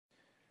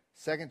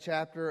second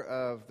chapter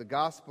of the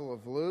Gospel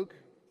of Luke,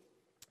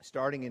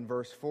 starting in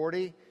verse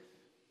 40.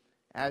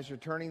 As you're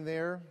turning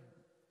there,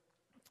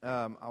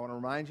 I want to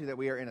remind you that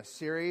we are in a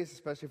series,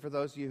 especially for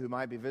those of you who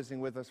might be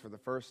visiting with us for the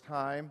first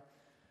time.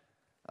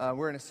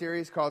 We're in a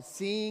series called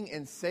Seeing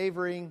and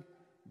Savoring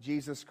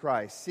Jesus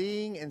Christ.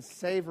 Seeing and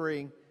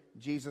Savoring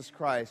Jesus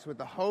Christ, with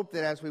the hope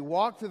that as we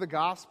walk through the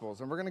Gospels,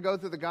 and we're going to go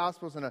through the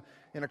Gospels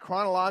in a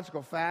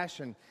chronological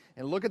fashion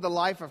and look at the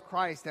life of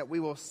Christ, that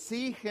we will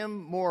see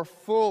Him more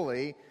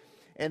fully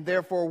and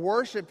therefore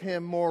worship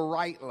Him more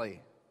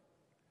rightly.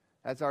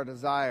 That's our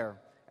desire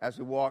as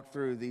we walk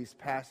through these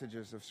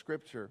passages of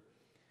Scripture.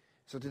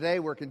 So today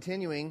we're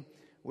continuing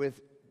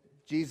with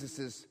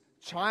Jesus'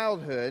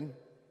 childhood.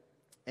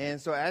 And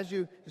so as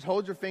you just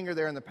hold your finger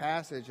there in the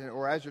passage,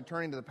 or as you're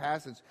turning to the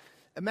passage,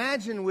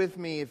 imagine with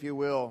me, if you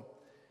will,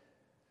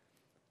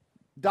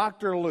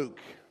 Dr.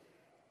 Luke,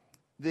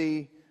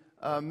 the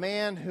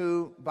man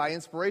who, by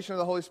inspiration of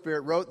the Holy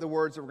Spirit, wrote the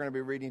words that we're going to be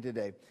reading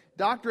today.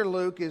 Dr.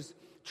 Luke is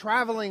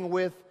traveling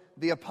with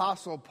the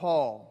Apostle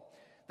Paul.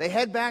 They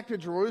head back to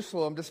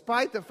Jerusalem,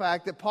 despite the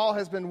fact that Paul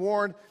has been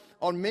warned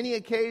on many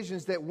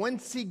occasions that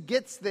once he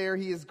gets there,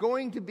 he is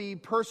going to be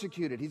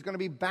persecuted. He's going to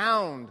be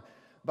bound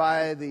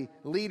by the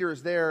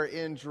leaders there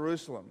in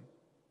Jerusalem.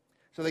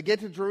 So they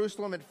get to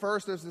Jerusalem. At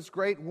first, there's this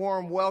great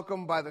warm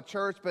welcome by the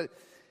church, but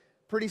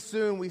pretty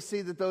soon we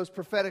see that those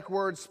prophetic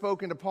words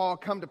spoken to Paul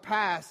come to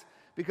pass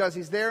because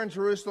he's there in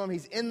Jerusalem,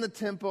 he's in the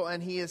temple,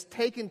 and he is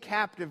taken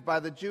captive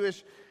by the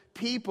Jewish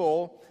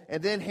people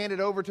and then handed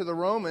over to the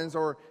Romans,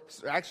 or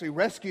actually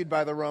rescued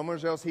by the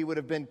Romans, or else he would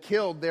have been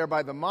killed there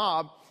by the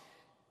mob.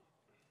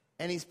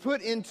 And he's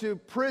put into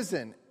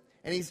prison,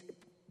 and he's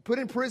put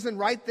in prison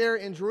right there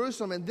in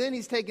Jerusalem, and then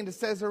he's taken to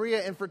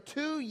Caesarea, and for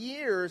 2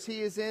 years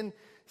he is in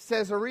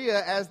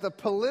Caesarea as the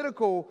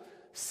political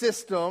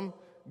system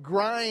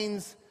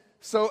grinds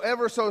so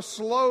ever so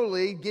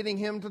slowly, getting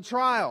him to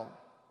trial.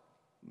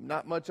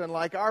 Not much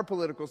unlike our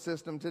political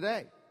system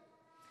today.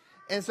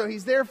 And so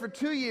he's there for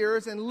 2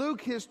 years, and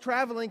Luke, his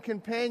traveling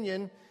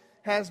companion,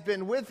 has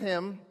been with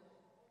him.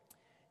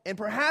 And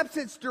perhaps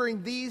it's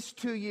during these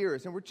 2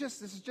 years, and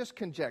this is just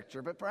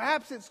conjecture, but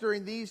perhaps it's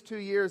during these 2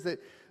 years that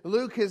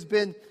Luke has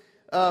been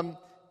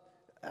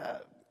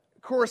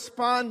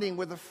corresponding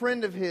with a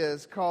friend of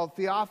his called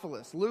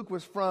Theophilus. Luke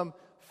was from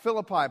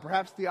Philippi.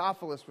 Perhaps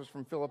Theophilus was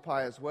from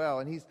Philippi as well.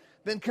 And he's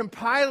been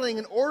compiling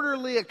an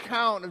orderly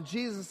account of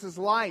Jesus'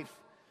 life.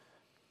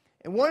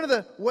 And one of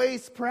the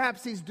ways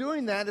perhaps he's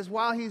doing that is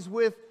while he's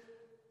with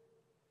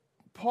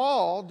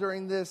Paul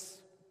during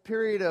this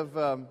period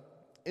of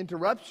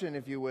interruption,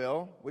 if you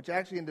will, which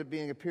actually ended up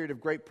being a period of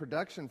great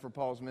production for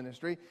Paul's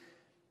ministry.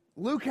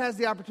 Luke has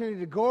the opportunity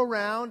to go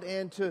around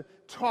and to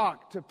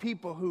talk to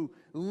people who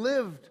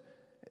lived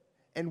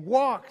and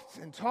walked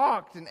and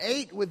talked and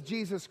ate with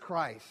Jesus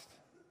Christ.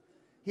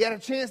 He had a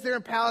chance there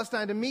in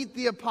Palestine to meet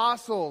the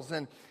apostles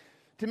and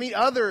to meet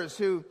others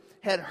who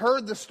had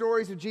heard the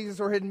stories of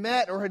Jesus or had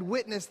met or had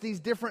witnessed these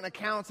different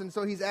accounts. And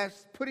so he's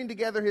putting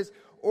together his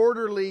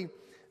orderly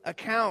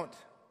account.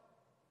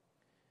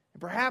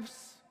 And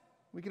perhaps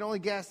we can only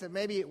guess that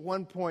maybe at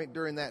one point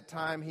during that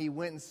time he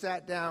went and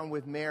sat down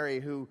with Mary,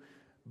 who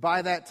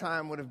by that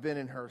time would have been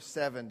in her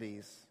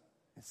 70s,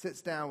 and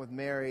sits down with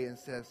Mary and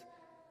says,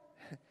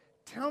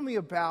 "Tell me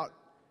about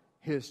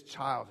his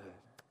childhood.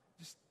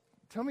 Just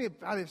tell me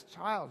about his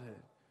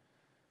childhood."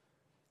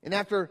 And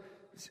after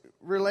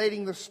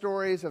relating the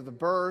stories of the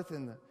birth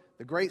and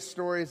the great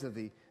stories of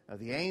the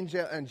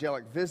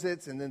angelic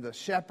visits and then the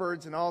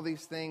shepherds and all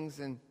these things,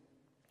 and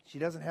she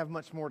doesn't have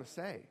much more to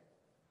say.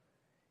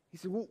 He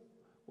said, well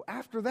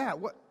after that,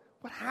 what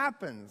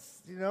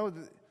happens? You know,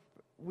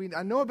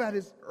 I know about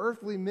his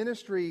earthly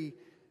ministry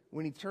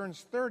when he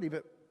turns 30,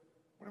 but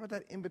what about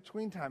that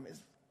in-between time?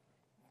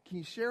 Can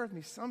you share with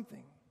me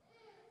something?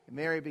 And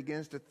Mary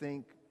begins to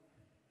think,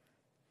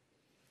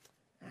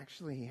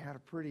 actually, he had a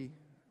pretty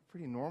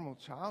normal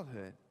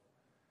childhood.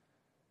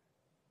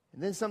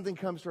 And then something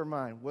comes to her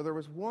mind. Well, there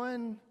was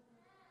one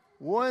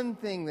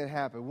thing that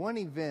happened, one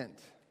event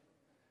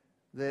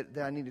that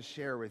I need to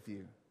share with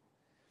you.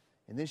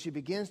 And then she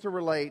begins to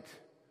relate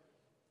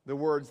the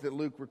words that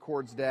Luke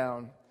records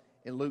down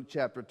in Luke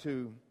chapter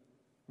 2,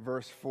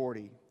 verse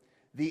 40.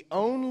 The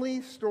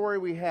only story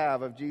we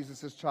have of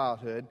Jesus'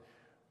 childhood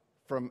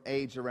from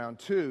age around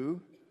 2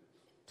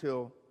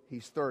 till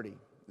he's 30.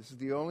 This is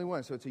the only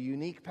one, so it's a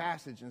unique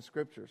passage in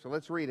Scripture. So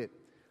let's read it.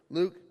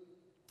 Luke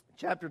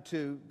chapter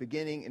 2,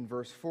 beginning in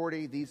verse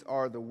 40. These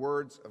are the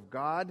words of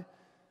God.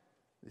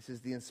 This is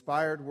the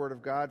inspired word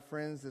of God,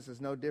 friends. This is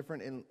no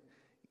different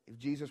if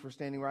Jesus were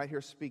standing right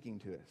here speaking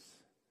to us.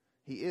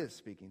 He is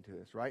speaking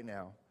to us right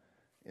now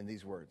in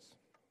these words.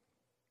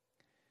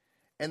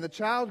 And the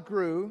child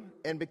grew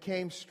and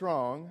became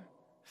strong,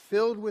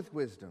 filled with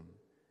wisdom,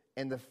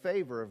 and the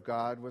favor of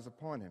God was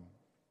upon him.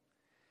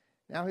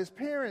 Now his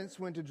parents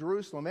went to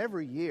Jerusalem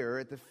every year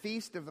at the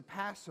feast of the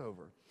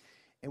Passover.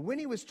 And when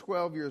he was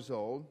 12 years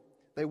old,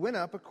 they went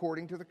up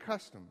according to the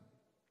custom.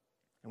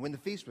 And when the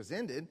feast was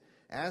ended,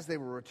 as they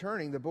were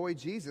returning, the boy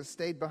Jesus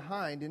stayed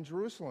behind in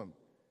Jerusalem.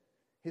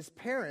 His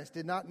parents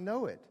did not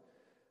know it.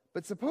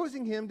 But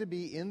supposing him to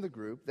be in the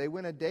group, they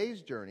went a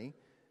day's journey,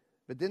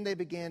 but then they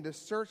began to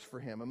search for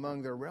him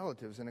among their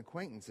relatives and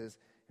acquaintances.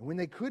 And when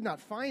they could not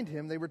find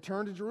him, they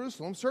returned to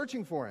Jerusalem,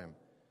 searching for him.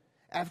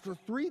 After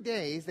 3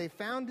 days, they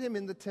found him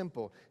in the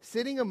temple,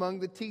 sitting among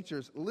the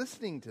teachers,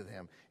 listening to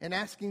them and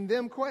asking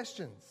them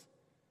questions.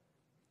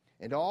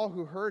 And all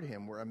who heard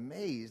him were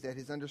amazed at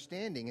his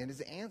understanding and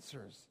his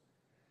answers.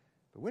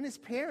 But when his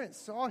parents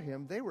saw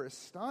him, they were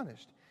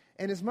astonished.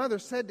 And his mother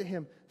said to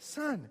him,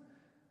 "Son,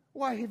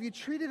 why have you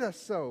treated us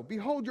so?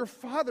 Behold, your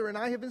father and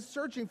I have been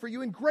searching for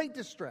you in great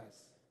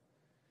distress."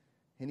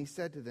 And he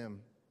said to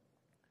them,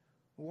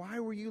 "Why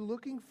were you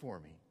looking for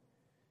me?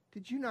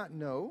 Did you not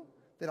know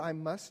that I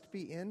must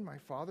be in my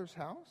father's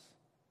house?"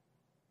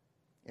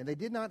 And they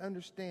did not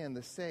understand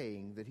the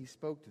saying that he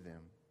spoke to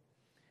them.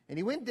 And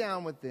he went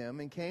down with them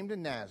and came to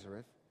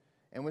Nazareth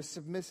and was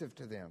submissive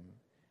to them.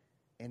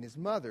 And his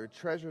mother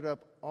treasured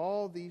up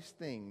all these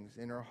things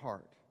in her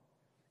heart.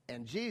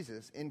 And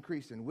Jesus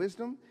increased in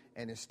wisdom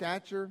and in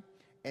stature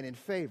and in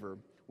favor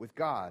with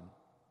God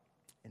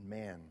and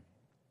man.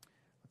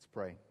 Let's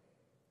pray.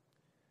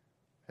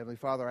 Heavenly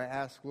Father, I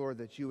ask, Lord,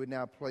 that you would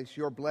now place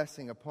your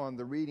blessing upon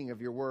the reading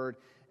of your word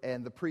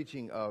and the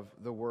preaching of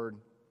the word.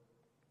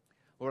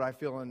 Lord, I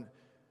feel an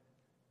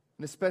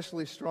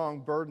especially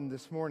strong burden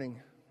this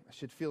morning. I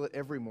should feel it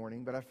every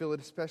morning, but I feel it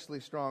especially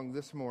strong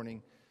this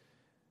morning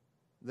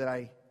that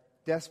I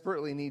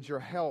desperately need your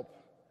help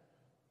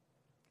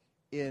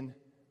in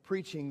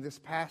preaching this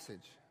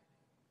passage.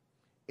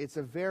 It's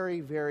a very,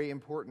 very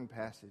important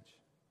passage.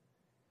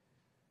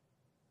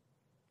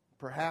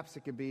 Perhaps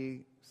it could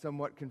be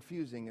somewhat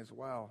confusing as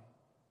well.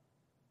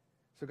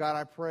 So God,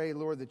 I pray,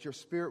 Lord, that your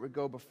Spirit would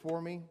go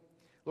before me.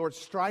 Lord,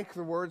 strike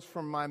the words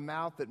from my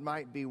mouth that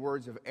might be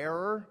words of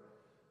error,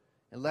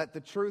 and let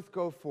the truth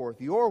go forth.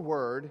 Your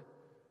word,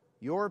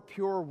 your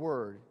pure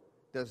word,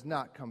 does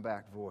not come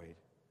back void.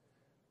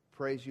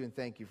 Praise you and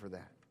thank you for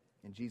that.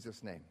 In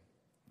Jesus' name,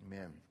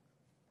 amen.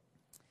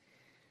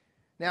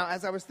 Now,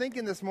 as I was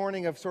thinking this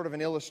morning of sort of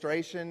an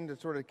illustration to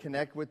sort of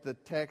connect with the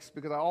text,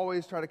 because I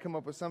always try to come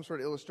up with some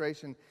sort of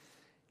illustration,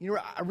 you know,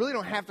 I really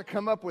don't have to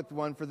come up with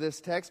one for this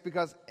text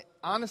because,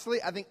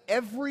 honestly, I think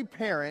every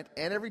parent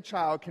and every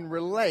child can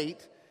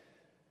relate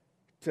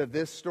to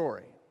this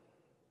story.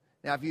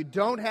 Now, if you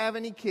don't have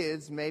any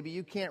kids, maybe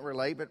you can't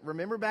relate, but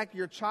remember back to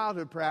your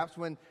childhood, perhaps,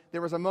 when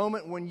there was a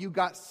moment when you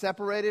got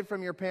separated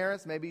from your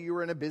parents. Maybe you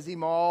were in a busy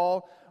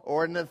mall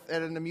or at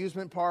an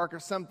amusement park or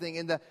something,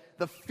 and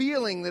the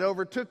feeling that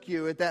overtook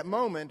you at that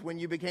moment when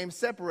you became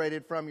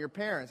separated from your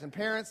parents. And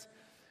parents,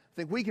 I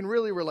think we can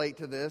really relate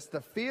to this,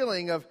 the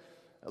feeling of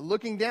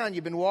looking down.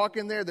 You've been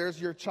walking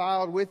there's your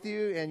child with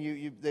you,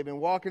 and they've been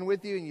walking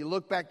with you, and you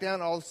look back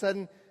down, all of a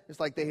sudden, it's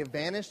like they have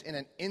vanished in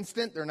an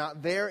instant. They're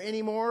not there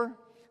anymore.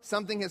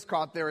 Something has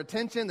caught their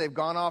attention. They've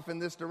gone off in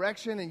this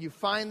direction, and you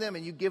find them,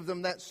 and you give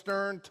them that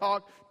stern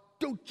talk.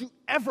 "Don't you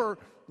ever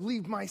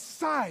leave my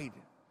side.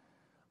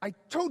 I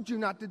told you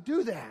not to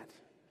do that."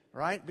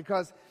 Right?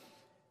 Because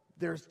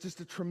there's just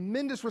a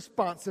tremendous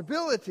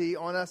responsibility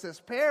on us as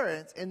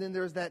parents, and then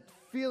there's that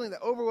feeling, the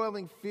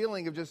overwhelming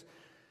feeling of just,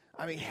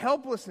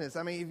 helplessness.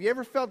 Have you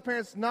ever felt,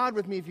 parents, nod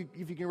with me if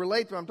you can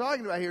relate to what I'm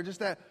talking about here, just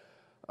that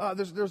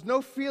there's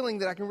no feeling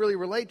that I can really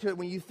relate to it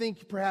when you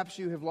think perhaps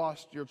you have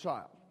lost your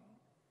child.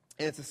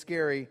 And it's a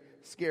scary,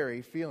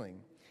 scary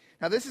feeling.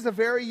 Now, this is a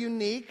very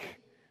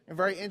unique and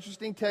very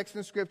interesting text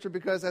in Scripture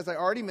because, as I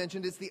already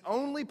mentioned, it's the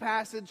only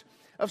passage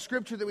of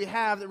Scripture that we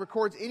have that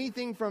records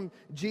anything from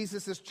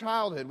Jesus'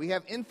 childhood. We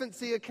have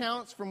infancy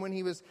accounts from when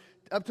he was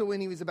up to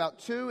when he was about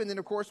 2, and then,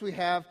 of course, we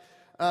have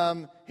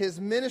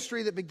his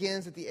ministry that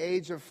begins at the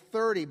age of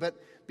 30.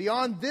 But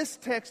beyond this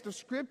text of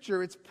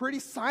Scripture, it's pretty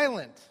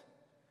silent.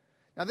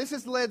 Now, this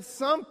has led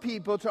some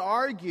people to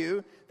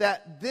argue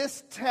that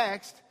this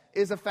text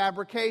is a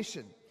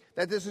fabrication,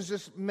 that this is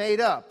just made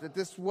up, that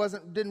this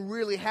didn't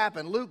really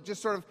happen. Luke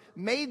just sort of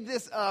made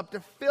this up to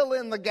fill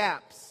in the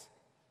gaps.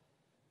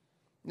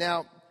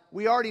 Now,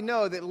 we already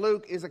know that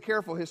Luke is a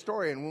careful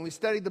historian. When we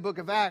studied the book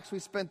of Acts, we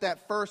spent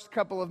that first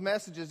couple of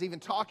messages even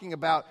talking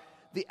about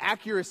the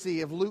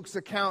accuracy of Luke's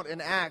account in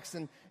Acts.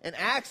 And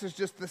Acts is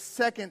just the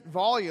second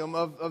volume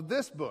of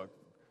this book,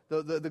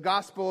 the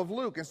Gospel of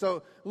Luke. And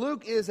so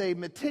Luke is a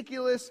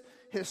meticulous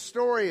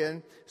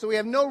historian, so we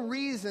have no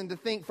reason to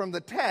think from the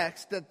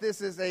text that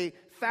this is a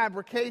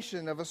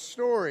fabrication of a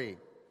story.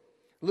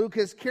 Luke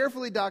has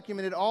carefully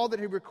documented all that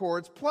he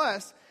records.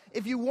 Plus,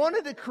 if you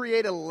wanted to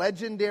create a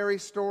legendary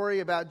story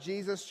about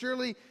Jesus,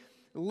 surely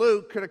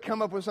Luke could have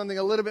come up with something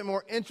a little bit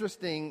more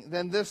interesting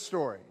than this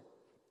story.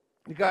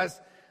 Because,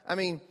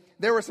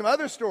 there were some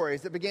other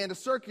stories that began to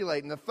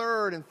circulate in the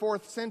 3rd and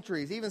 4th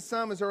centuries, even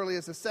some as early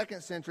as the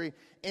 2nd century,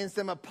 in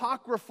some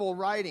apocryphal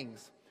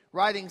writings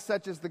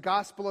such as the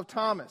Gospel of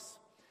Thomas,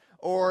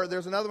 or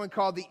there's another one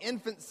called the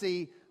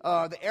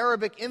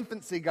Arabic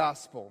Infancy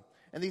Gospel.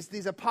 And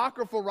these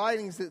apocryphal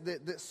writings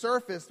that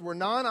surfaced were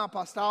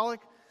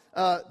non-apostolic,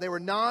 they were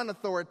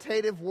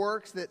non-authoritative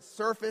works that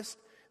surfaced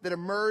that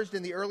emerged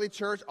in the early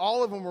church.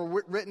 All of them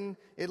were written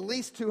at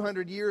least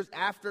 200 years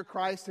after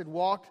Christ had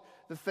walked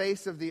the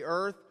face of the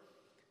earth.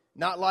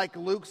 Not like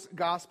Luke's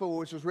gospel,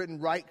 which was written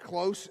right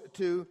close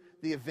to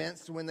the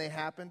events when they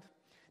happened.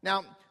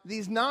 Now,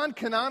 these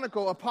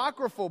non-canonical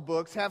apocryphal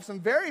books have some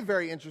very,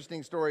 very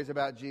interesting stories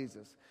about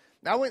Jesus.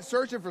 Now, I went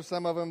searching for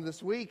some of them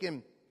this week,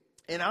 and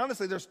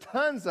honestly, there's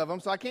tons of them,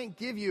 so I can't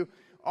give you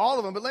all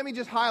of them, but let me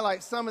just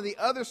highlight some of the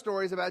other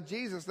stories about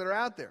Jesus that are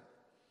out there.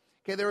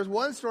 Okay, there was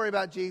one story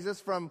about Jesus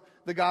from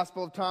the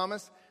Gospel of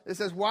Thomas that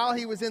says, while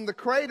he was in the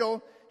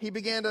cradle, he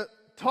began to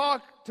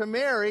talk to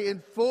Mary in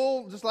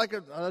full, just like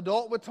an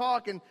adult would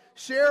talk, and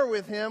share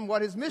with him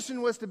what his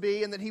mission was to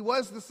be and that he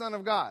was the Son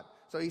of God.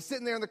 So he's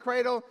sitting there in the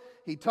cradle,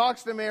 he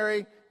talks to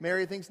Mary,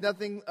 Mary thinks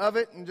nothing of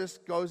it and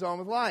just goes on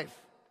with life.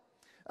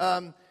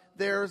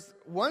 There's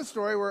one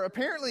story where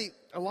apparently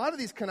a lot of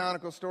these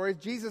canonical stories,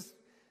 Jesus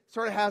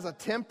sort of has a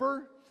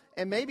temper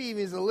and maybe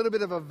even is a little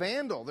bit of a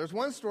vandal. There's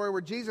one story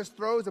where Jesus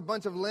throws a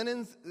bunch of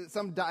linens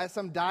at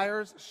some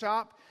dyer's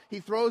shop. He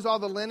throws all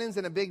the linens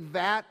in a big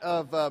vat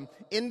of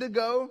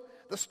indigo.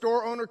 The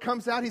store owner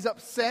comes out. He's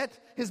upset.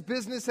 His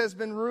business has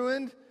been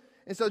ruined.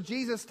 And so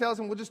Jesus tells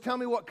him, well, just tell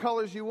me what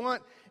colors you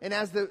want. And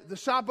as the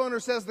shop owner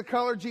says the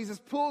color, Jesus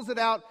pulls it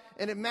out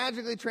and it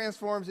magically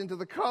transforms into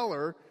the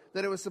color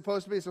that it was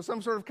supposed to be. So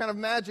some sort of kind of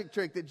magic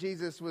trick that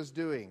Jesus was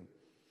doing.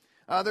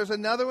 There's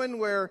another one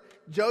where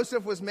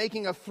Joseph was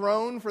making a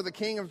throne for the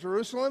king of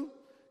Jerusalem.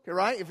 Okay,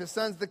 right? If his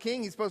son's the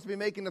king, he's supposed to be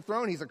making a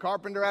throne. He's a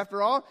carpenter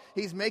after all.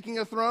 He's making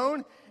a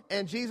throne.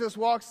 And Jesus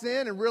walks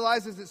in and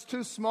realizes it's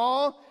too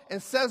small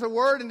and says a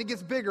word and it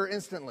gets bigger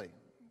instantly.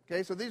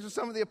 Okay, so these are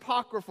some of the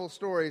apocryphal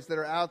stories that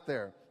are out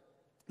there.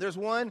 There's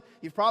one,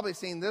 you've probably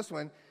seen this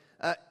one,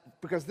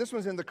 because this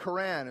one's in the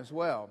Quran as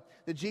well,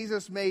 that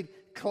Jesus made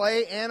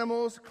clay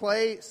animals,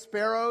 clay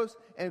sparrows,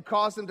 and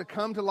caused them to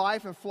come to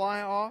life and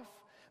fly off.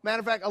 Matter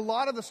of fact, a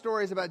lot of the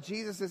stories about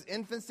Jesus'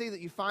 infancy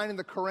that you find in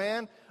the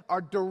Quran are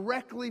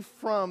directly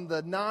from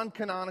the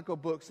non-canonical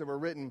books that were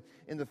written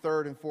in the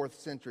 3rd and 4th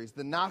centuries,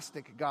 the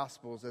Gnostic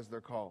Gospels as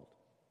they're called.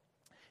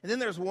 And then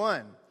there's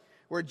one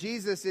where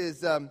Jesus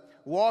is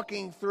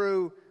walking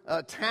through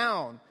a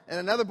town, and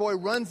another boy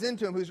runs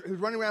into him, who's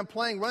running around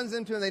playing, runs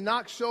into him, they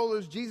knock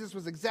shoulders. Jesus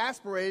was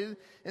exasperated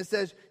and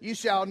says, "You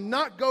shall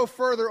not go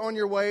further on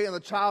your way," and the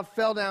child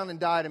fell down and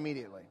died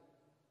immediately.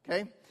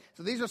 Okay?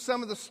 So these are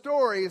some of the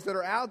stories that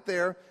are out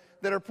there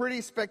that are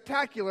pretty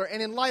spectacular,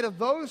 and in light of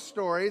those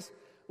stories,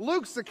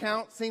 Luke's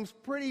account seems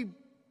pretty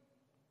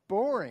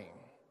boring,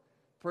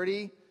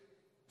 pretty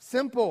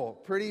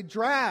simple, pretty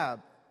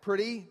drab,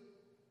 pretty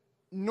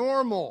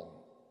normal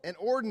and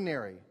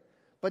ordinary.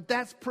 But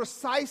that's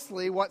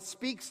precisely what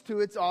speaks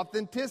to its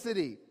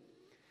authenticity.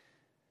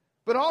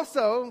 But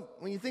also,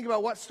 when you think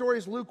about what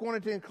stories Luke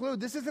wanted to include,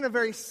 this isn't a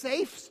very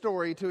safe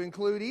story to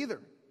include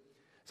either.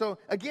 So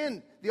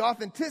again, the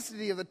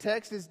authenticity of the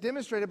text is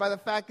demonstrated by the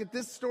fact that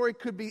this story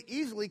could be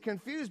easily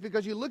confused,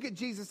 because you look at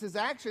Jesus'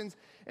 actions,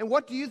 and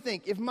what do you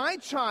think? If my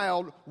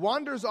child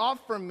wanders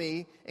off from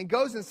me and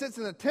goes and sits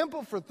in the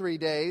temple for 3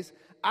 days,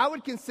 I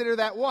would consider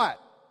that what?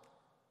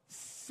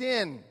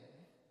 Sin.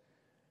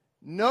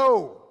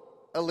 No,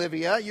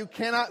 Olivia, you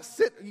cannot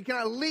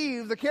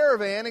leave the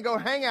caravan and go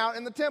hang out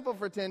in the temple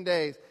for 10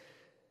 days.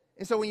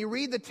 And so when you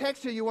read the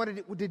text here, you wonder,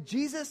 did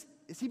Jesus,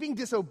 is he being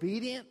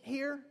disobedient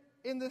here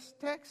in this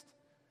text?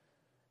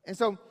 And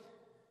so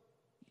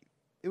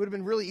it would have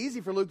been really easy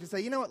for Luke to say,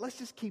 you know what, let's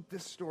just keep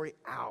this story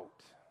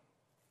out.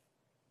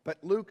 But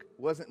Luke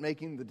wasn't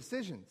making the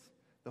decisions.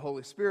 The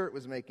Holy Spirit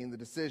was making the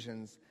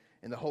decisions,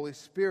 and the Holy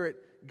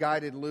Spirit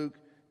guided Luke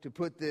to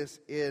put this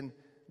in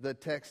the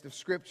text of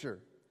Scripture.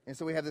 And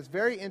so we have this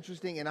very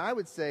interesting, and I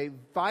would say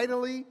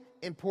vitally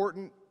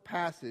important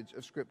passage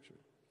of Scripture.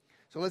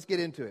 So let's get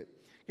into it.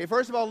 Okay,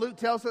 first of all, Luke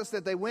tells us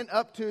that they went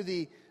up to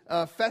the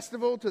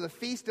festival, to the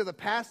feast of the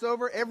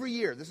Passover every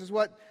year. This is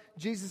what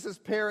Jesus'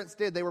 parents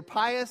did. They were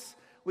pious.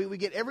 We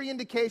get every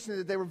indication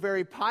that they were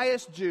very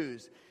pious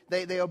Jews.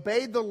 They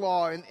obeyed the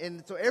law,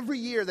 and so every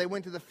year they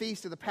went to the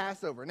feast of the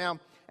Passover. Now,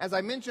 as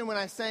I mentioned when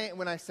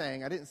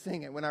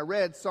I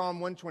read Psalm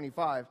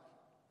 125,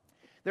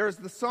 there is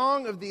the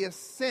song of the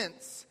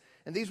ascents,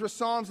 and these were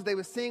psalms that they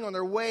would sing on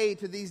their way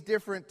to these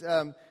different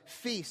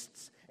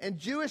feasts. And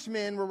Jewish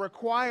men were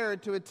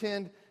required to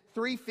attend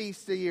 3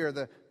 feasts a year: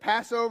 the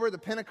Passover, the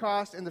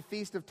Pentecost, and the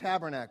Feast of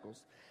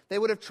Tabernacles. They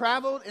would have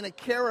traveled in a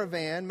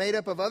caravan made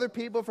up of other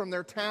people from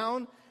their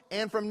town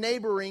and from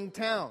neighboring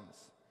towns.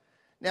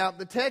 Now,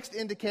 the text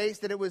indicates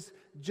that it was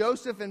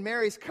Joseph and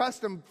Mary's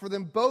custom for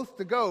them both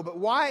to go, but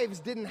wives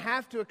didn't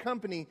have to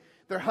accompany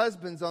their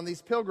husbands on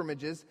these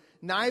pilgrimages.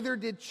 Neither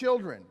did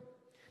children.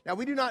 Now,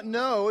 we do not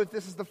know if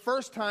this is the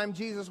first time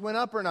Jesus went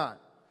up or not.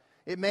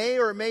 It may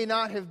or it may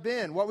not have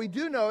been. What we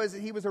do know is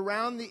that he was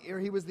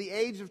the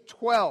age of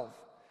 12.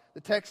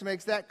 The text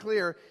makes that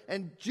clear.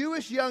 And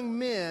Jewish young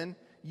men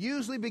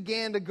usually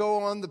began to go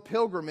on the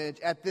pilgrimage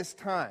at this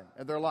time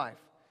of their life,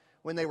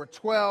 when they were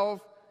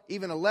 12,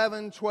 even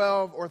 11,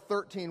 12, or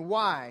 13.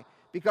 Why?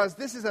 Because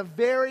this is a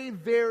very,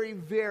 very,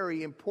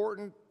 very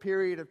important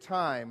period of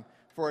time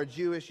for a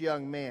Jewish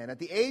young man. At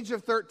the age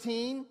of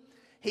 13,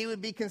 he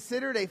would be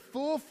considered a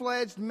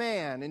full-fledged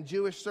man in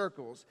Jewish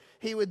circles.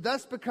 He would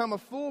thus become a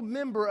full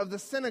member of the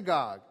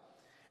synagogue.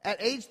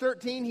 At age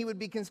 13, he would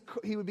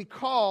be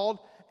called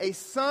a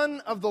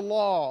son of the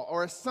law,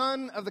 or a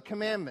son of the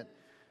commandment,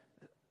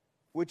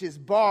 which is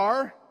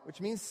bar, which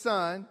means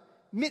son,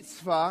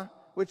 mitzvah,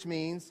 which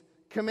means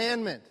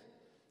commandment.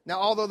 Now,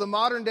 although the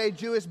modern-day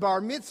Jewish bar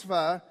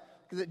mitzvah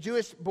that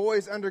Jewish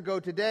boys undergo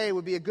today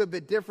would be a good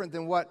bit different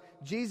than what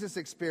Jesus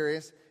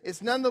experienced,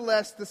 it's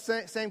nonetheless the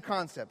same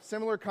concept,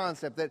 similar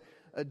concept, that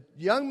a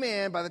young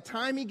man, by the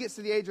time he gets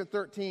to the age of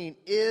 13,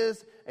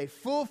 is a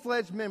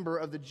full-fledged member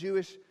of the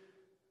Jewish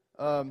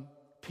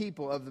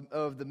people,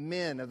 of the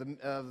men, of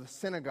the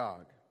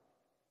synagogue.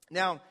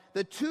 Now,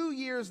 the 2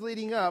 years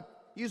leading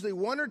up, usually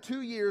 1 or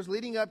 2 years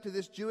leading up to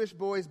this Jewish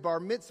boy's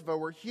bar mitzvah,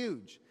 were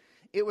huge.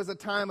 It was a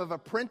time of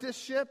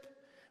apprenticeship,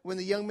 when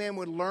the young man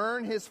would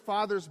learn his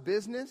father's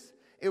business.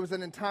 It was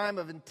a time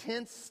of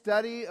intense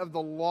study of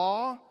the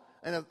law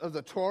and of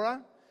the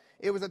Torah.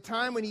 It was a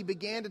time when he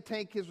began to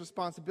take his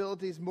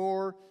responsibilities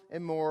more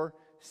and more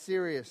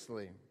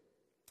seriously.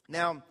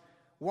 Now,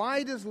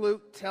 why does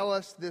Luke tell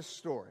us this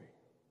story?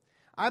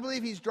 I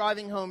believe he's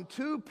driving home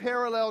two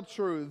parallel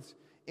truths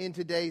in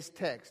today's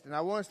text, and I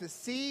want us to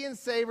see and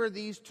savor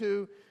these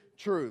two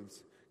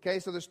truths. Okay,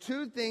 so there's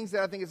two things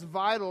that I think is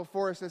vital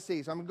for us to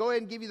see. So I'm going to go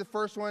ahead and give you the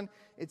first one.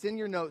 It's in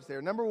your notes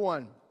there. Number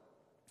one,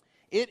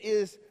 it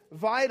is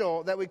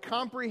vital that we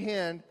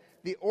comprehend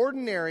the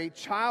ordinary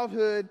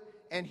childhood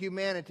and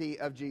humanity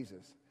of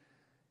Jesus.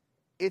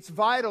 It's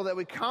vital that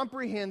we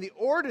comprehend the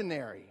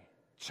ordinary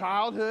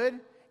childhood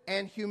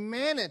and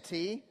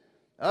humanity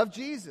of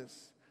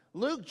Jesus.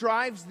 Luke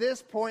drives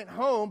this point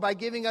home by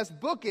giving us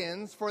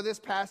bookends for this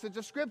passage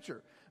of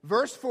Scripture.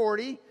 Verse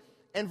 40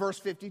 and verse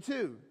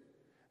 52.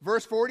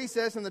 Verse 40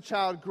 says, "And the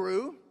child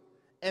grew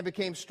and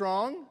became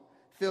strong,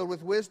 filled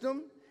with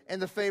wisdom,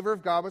 and the favor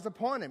of God was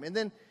upon him." And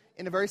then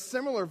in a very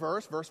similar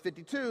verse, verse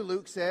 52,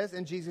 Luke says,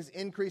 "And Jesus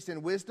increased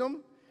in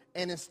wisdom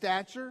and in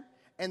stature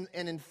and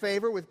in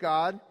favor with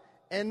God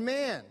and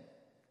man."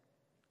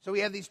 So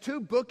we have these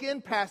two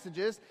bookend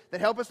passages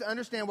that help us to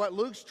understand what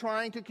Luke's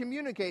trying to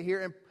communicate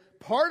here. And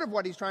part of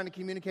what he's trying to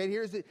communicate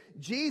here is that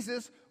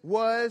Jesus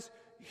was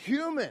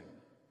human,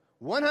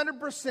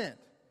 100%.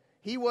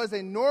 He was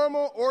a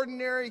normal,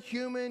 ordinary,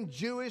 human,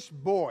 Jewish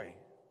boy.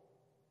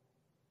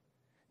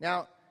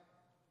 Now,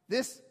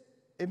 this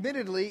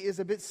admittedly is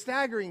a bit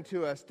staggering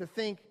to us to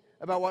think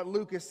about what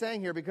Luke is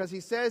saying here, because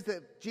he says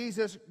that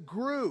Jesus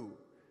grew,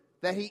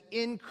 that he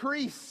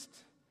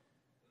increased.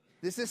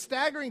 This is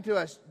staggering to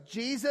us.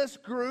 Jesus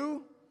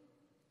grew.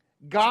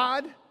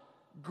 God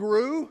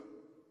grew.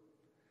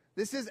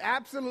 This is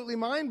absolutely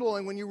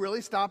mind-blowing when you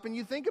really stop and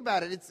you think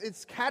about it.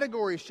 It's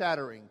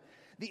category-shattering.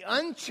 The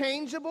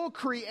unchangeable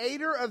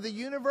creator of the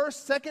universe,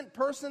 second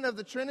person of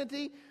the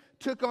Trinity,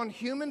 took on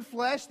human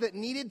flesh that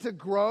needed to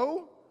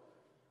grow.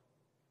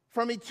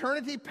 From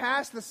eternity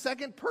past, the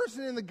second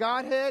person in the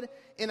Godhead,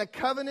 in a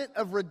covenant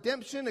of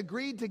redemption,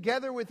 agreed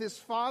together with his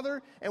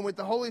Father and with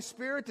the Holy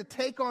Spirit to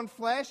take on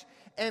flesh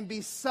and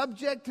be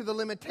subject to the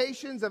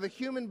limitations of a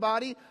human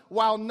body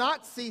while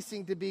not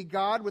ceasing to be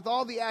God with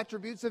all the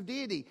attributes of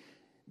deity.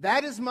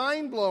 That is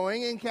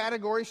mind-blowing and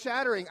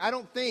category-shattering. I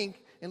don't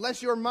think,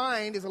 unless your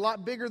mind is a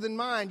lot bigger than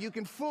mine, you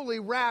can fully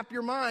wrap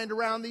your mind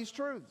around these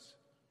truths.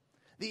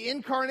 The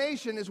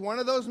incarnation is one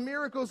of those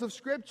miracles of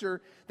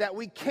Scripture that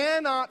we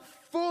cannot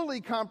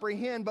fully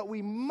comprehend, but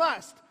we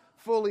must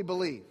fully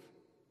believe.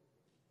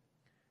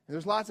 And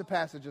there's lots of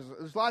passages,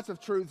 there's lots of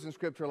truths in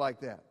Scripture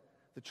like that.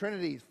 The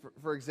Trinity,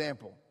 for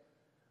example.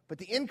 But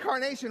the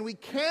incarnation, we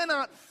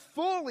cannot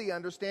fully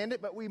understand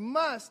it, but we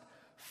must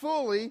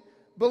fully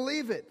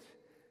believe it.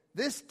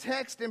 This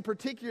text in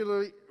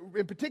particular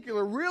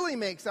really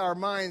makes our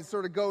minds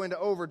sort of go into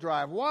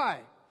overdrive.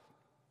 Why?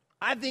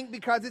 I think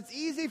because it's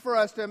easy for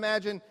us to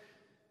imagine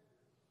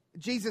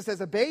Jesus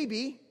as a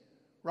baby,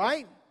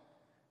 right?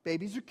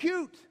 Babies are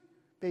cute.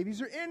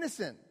 Babies are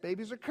innocent.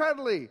 Babies are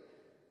cuddly.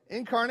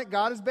 Incarnate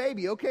God is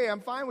baby. Okay,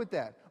 I'm fine with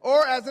that.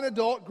 Or as an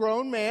adult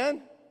grown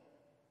man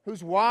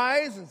who's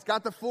wise and's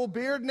got the full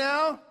beard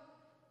now,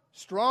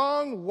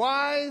 strong,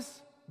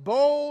 wise,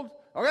 bold.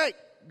 All right,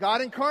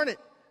 God incarnate.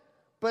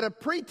 But a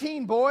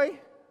preteen boy,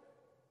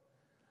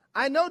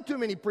 I know too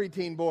many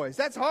preteen boys.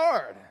 That's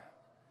hard.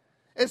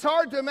 It's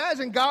hard to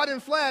imagine God in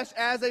flesh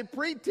as a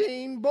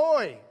preteen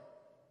boy.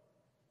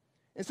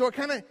 And so it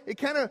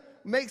kind of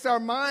makes our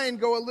mind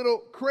go a little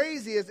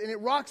crazy, and it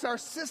rocks our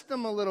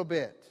system a little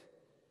bit.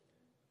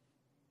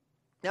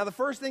 Now, the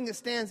first thing that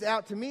stands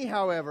out to me,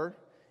 however,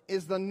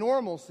 is the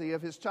normalcy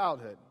of his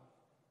childhood.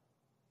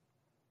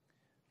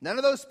 None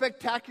of those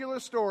spectacular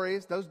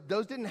stories,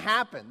 those didn't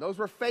happen. Those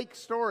were fake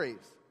stories.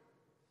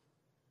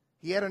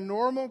 He had a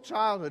normal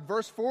childhood.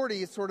 Verse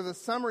 40 is sort of the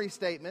summary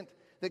statement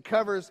that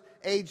covers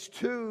age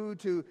 2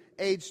 to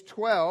age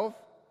 12.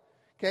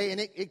 Okay,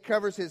 and it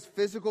covers his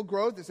physical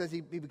growth. It says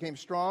he became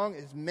strong.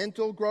 His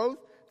mental growth,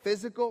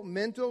 physical,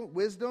 mental,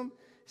 wisdom,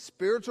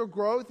 spiritual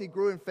growth. He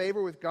grew in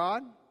favor with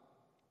God.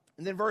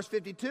 And then verse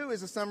 52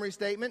 is a summary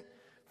statement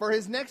for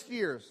his next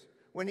years,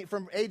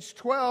 from age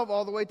 12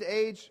 all the way to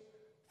age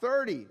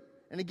 30.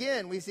 And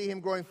again, we see him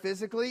growing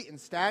physically in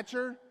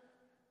stature,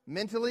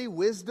 mentally,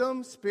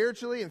 wisdom,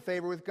 spiritually in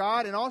favor with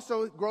God, and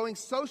also growing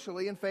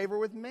socially in favor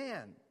with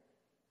man.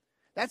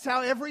 That's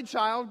how every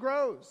child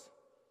grows.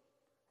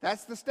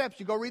 That's the steps.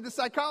 You go read the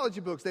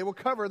psychology books. They will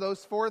cover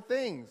those 4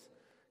 things.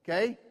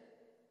 Okay?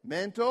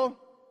 Mental,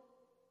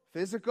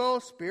 physical,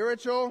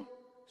 spiritual,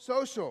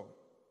 social.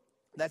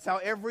 That's how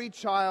every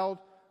child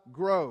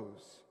grows.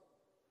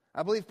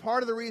 I believe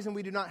part of the reason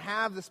we do not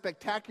have the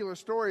spectacular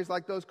stories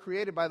like those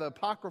created by the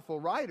apocryphal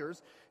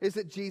writers is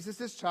that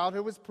Jesus'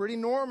 childhood was pretty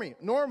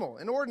normal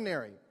and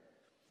ordinary.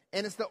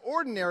 And it's the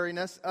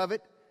ordinariness of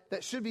it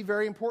that should be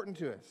very important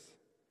to us.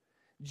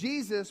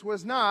 Jesus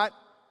was not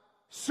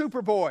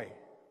Superboy.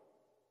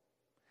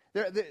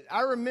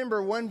 I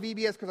remember one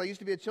VBS, because I used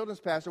to be a children's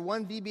pastor,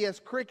 one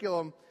VBS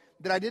curriculum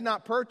that I did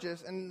not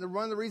purchase, and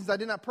one of the reasons I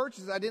did not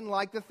purchase is I didn't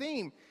like the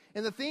theme.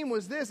 And the theme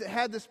was this: it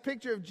had this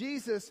picture of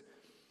Jesus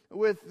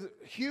with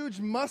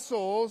huge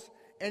muscles,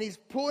 and he's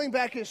pulling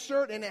back his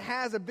shirt, and it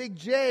has a big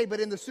J,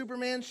 but in the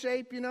Superman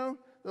shape, you know,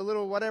 the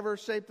little whatever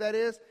shape that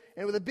is,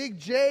 and with a big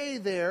J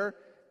there.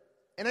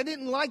 And I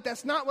didn't like,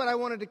 that's not what I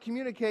wanted to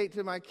communicate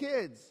to my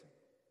kids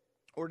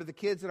or to the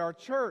kids at our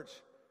church,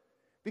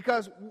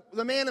 because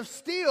the man of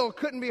steel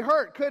couldn't be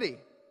hurt, could he?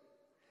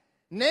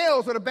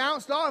 Nails would have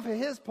bounced off of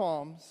his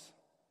palms.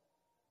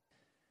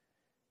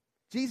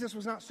 Jesus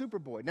was not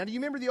Superboy. Now, do you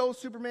remember the old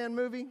Superman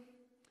movie?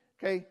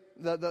 Okay,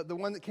 the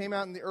one that came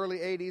out in the early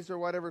 80s or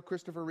whatever,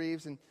 Christopher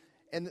Reeves.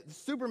 And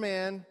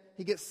Superman,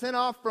 he gets sent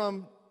off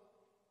from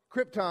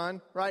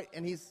Krypton, right?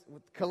 And he's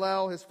with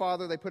Kal-El, his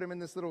father. They put him in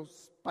this little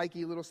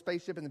spiky little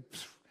spaceship and then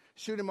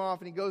shoot him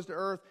off. And he goes to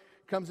Earth,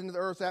 comes into the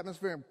Earth's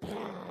atmosphere,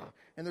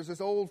 and there's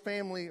this old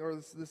family or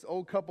this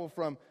old couple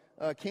from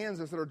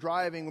Kansas that are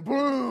driving.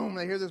 Boom!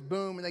 They hear this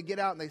boom, and they get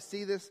out and they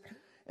see this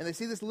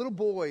little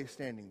boy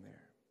standing there.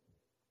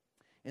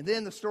 And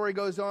then the story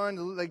goes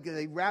on.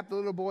 They wrap the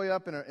little boy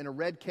up in a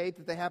red cape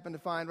that they happen to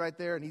find right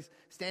there, and he's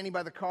standing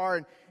by the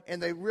car,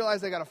 and they realize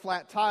they got a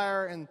flat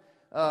tire, and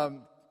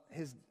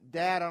his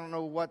dad, I don't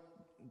know what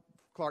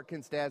Clark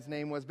Kent's dad's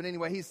name was, but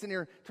anyway, he's sitting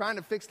here trying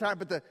to fix tire,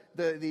 but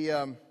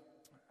the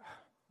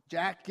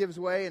jack gives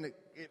way, and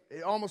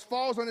it almost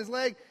falls on his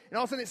leg, and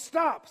all of a sudden it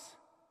stops.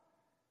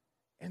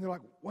 And they're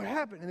like, what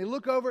happened? And they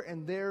look over,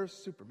 and there's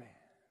Superman.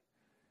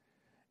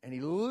 And he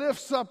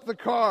lifts up the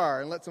car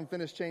and lets them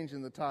finish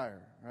changing the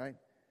tire, right?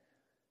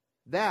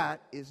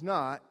 That is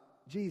not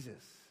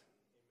Jesus.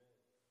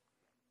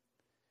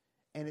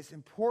 And it's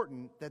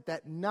important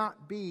that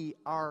not be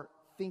our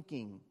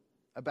thinking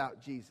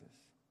about Jesus.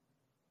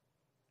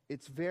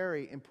 It's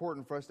very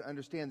important for us to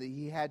understand that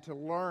he had to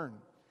learn.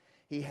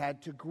 He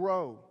had to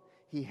grow.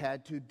 He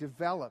had to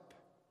develop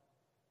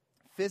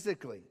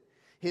physically.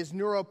 His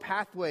neural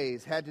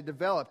pathways had to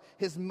develop.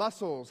 His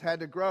muscles had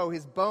to grow.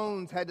 His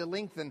bones had to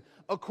lengthen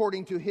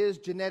according to his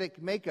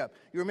genetic makeup.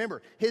 You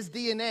remember, his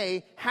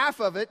DNA, half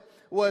of it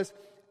was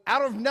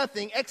out of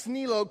nothing, ex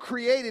nihilo,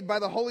 created by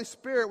the Holy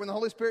Spirit when the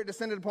Holy Spirit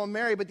descended upon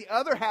Mary. But the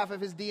other half of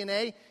his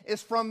DNA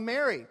is from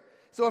Mary.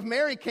 So if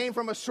Mary came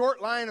from a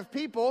short line of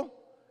people,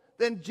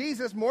 then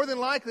Jesus more than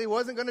likely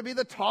wasn't going to be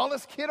the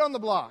tallest kid on the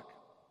block.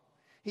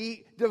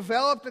 He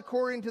developed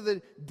according to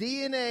the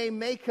DNA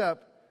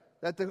makeup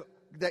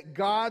that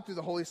God, through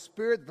the Holy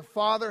Spirit, the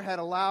Father, had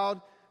allowed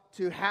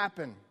to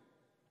happen.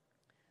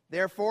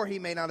 Therefore, he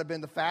may not have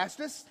been the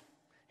fastest.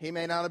 He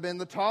may not have been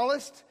the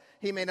tallest.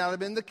 He may not have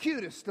been the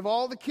cutest of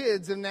all the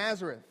kids in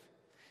Nazareth.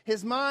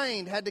 His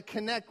mind had to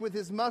connect with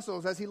his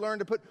muscles as he learned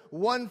to put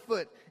one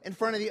foot in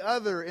front of the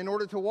other in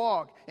order to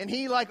walk. And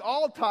he, like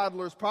all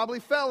toddlers, probably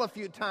fell a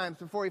few times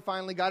before he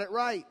finally got it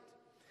right.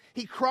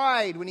 He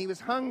cried when he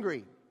was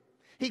hungry.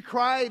 He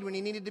cried when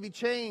he needed to be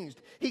changed.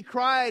 He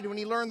cried when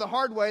he learned the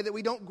hard way that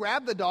we don't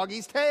grab the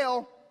doggy's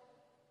tail.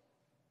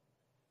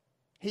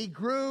 He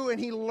grew and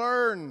he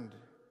learned.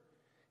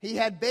 He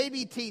had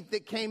baby teeth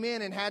that came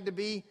in and had to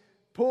be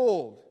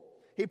pulled.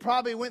 He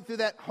probably went through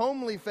that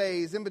homely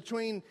phase in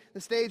between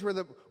the stage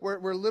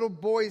where little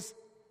boys'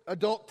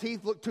 adult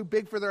teeth look too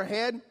big for their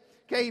head.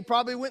 Okay, he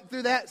probably went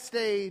through that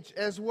stage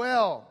as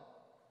well.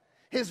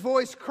 His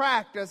voice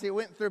cracked as he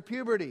went through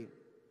puberty.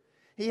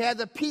 He had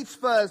the peach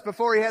fuzz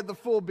before he had the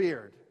full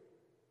beard.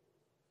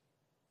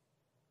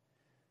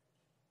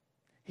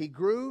 He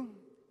grew,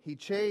 he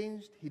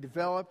changed, he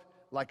developed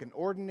like an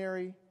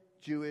ordinary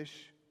Jewish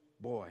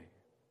boy.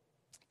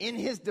 In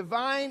his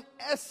divine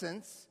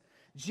essence,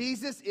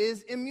 Jesus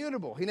is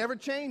immutable. He never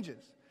changes.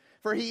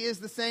 For he is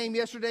the same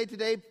yesterday,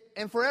 today,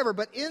 and forever.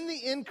 But in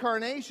the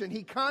incarnation,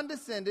 he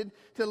condescended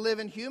to live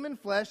in human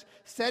flesh,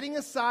 setting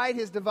aside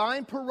his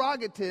divine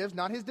prerogatives,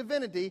 not his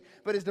divinity,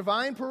 but his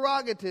divine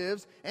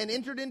prerogatives, and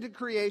entered into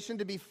creation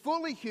to be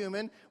fully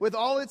human with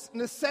all its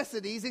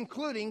necessities,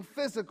 including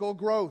physical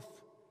growth.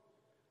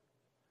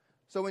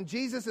 So when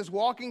Jesus is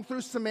walking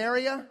through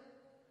Samaria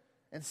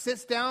and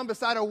sits down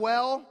beside a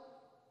well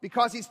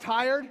because he's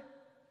tired,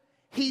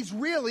 he's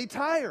really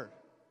tired.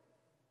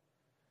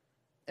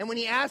 And when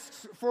he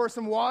asks for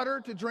some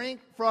water to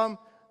drink from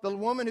the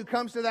woman who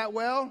comes to that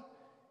well,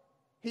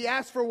 he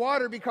asks for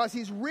water because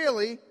he's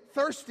really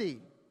thirsty.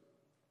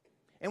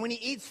 And when he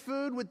eats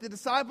food with the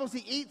disciples,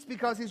 he eats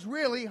because he's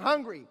really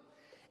hungry.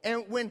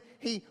 And when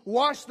he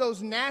washed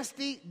those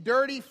nasty,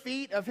 dirty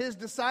feet of his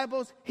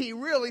disciples, he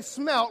really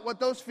smelt what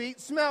those feet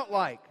smelt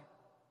like.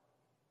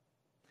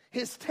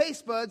 His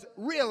taste buds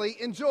really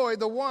enjoyed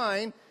the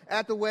wine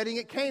at the wedding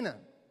at Cana.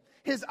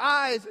 His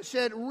eyes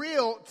shed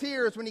real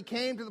tears when he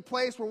came to the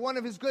place where one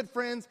of his good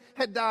friends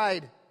had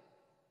died.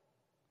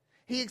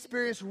 He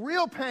experienced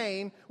real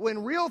pain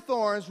when real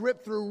thorns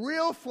ripped through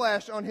real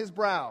flesh on his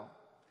brow,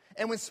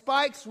 and when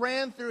spikes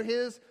ran through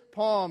his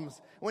palms.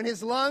 When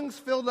his lungs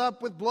filled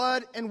up with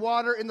blood and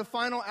water in the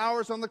final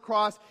hours on the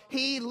cross,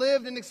 he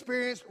lived and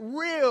experienced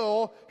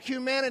real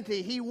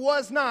humanity. He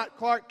was not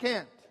Clark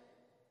Kent.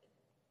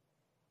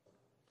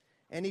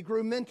 And he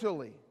grew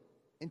mentally,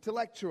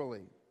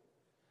 intellectually.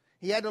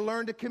 He had to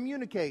learn to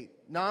communicate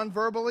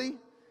non-verbally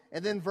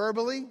and then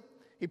verbally.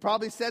 He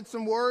probably said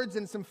some words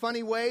in some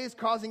funny ways,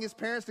 causing his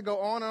parents to go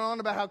on and on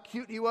about how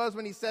cute he was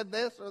when he said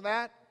this or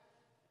that.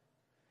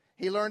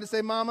 He learned to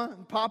say mama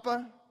and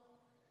papa.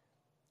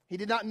 He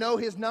did not know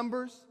his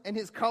numbers and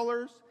his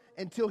colors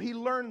until he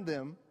learned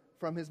them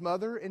from his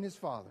mother and his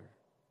father.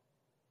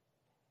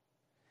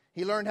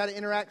 He learned how to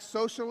interact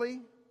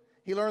socially.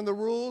 He learned the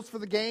rules for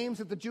the games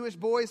that the Jewish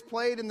boys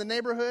played in the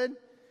neighborhood.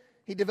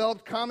 He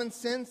developed common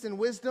sense and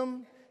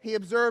wisdom. He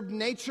observed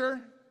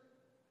nature,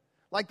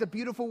 like the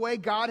beautiful way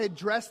God had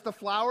dressed the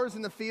flowers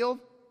in the field.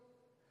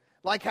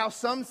 Like how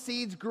some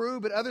seeds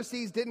grew, but other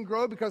seeds didn't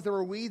grow because there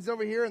were weeds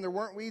over here and there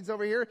weren't weeds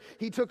over here.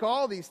 He took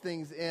all these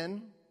things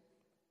in.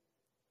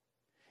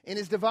 In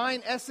his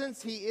divine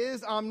essence, he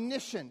is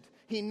omniscient.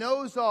 He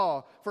knows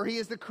all, for he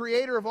is the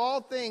creator of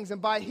all things,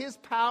 and by his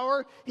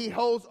power, he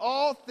holds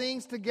all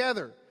things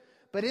together.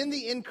 But in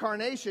the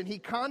incarnation, he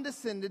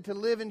condescended to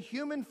live in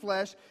human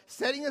flesh,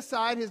 setting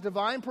aside his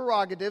divine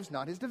prerogatives,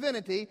 not his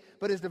divinity,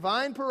 but his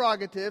divine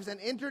prerogatives, and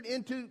entered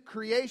into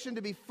creation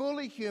to be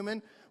fully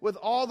human with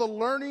all the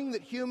learning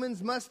that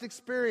humans must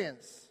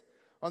experience.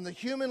 On the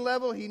human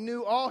level, he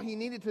knew all he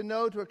needed to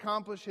know to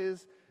accomplish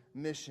his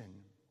mission.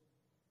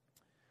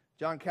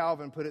 John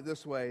Calvin put it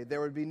this way: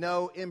 there would be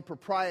no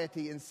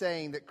impropriety in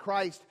saying that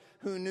Christ,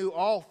 who knew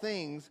all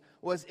things,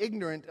 was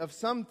ignorant of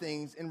some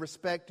things in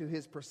respect to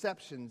his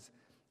perceptions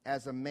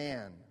as a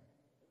man.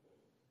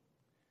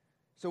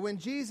 So when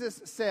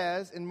Jesus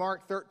says in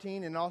Mark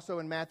 13 and also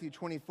in Matthew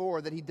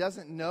 24 that he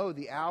doesn't know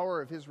the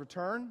hour of his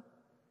return,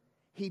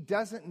 he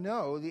doesn't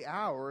know the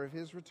hour of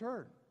his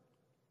return.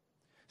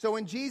 So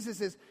when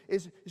Jesus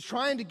is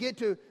trying to get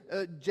to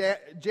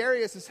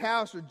Jairus'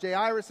 house or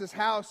Jairus'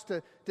 house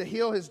to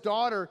heal his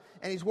daughter,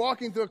 and he's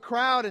walking through a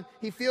crowd and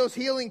he feels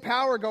healing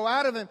power go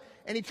out of him,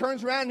 and he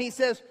turns around and he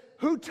says,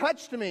 "Who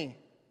touched me?"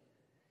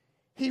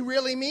 He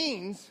really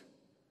means,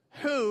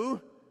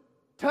 "Who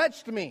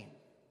touched me?"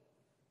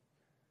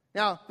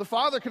 Now, the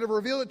Father could have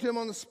revealed it to him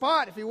on the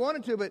spot if he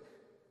wanted to,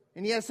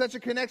 and he has such a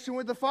connection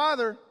with the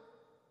Father.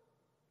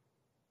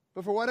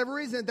 But for whatever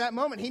reason, at that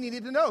moment, he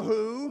needed to know,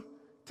 who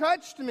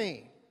touched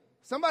me?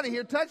 Somebody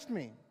here touched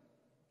me.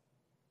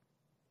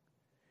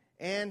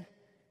 And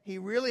he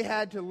really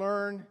had to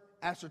learn,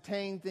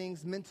 ascertain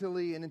things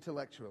mentally and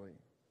intellectually.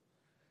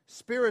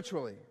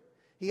 Spiritually.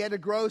 He had to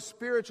grow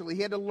spiritually.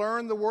 He had to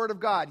learn the Word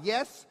of God.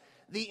 Yes,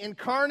 the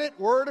incarnate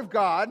Word of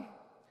God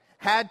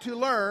had to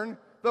learn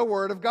the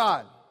Word of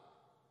God.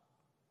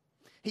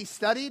 He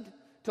studied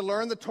to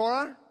learn the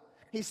Torah.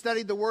 He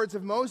studied the words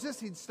of Moses.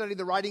 He studied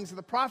the writings of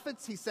the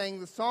prophets. He sang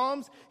the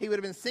Psalms. He would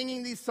have been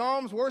singing these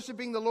Psalms,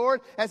 worshiping the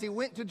Lord as he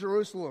went to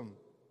Jerusalem.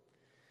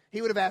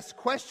 He would have asked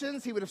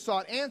questions. He would have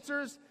sought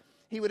answers.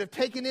 He would have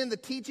taken in the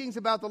teachings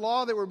about the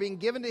law that were being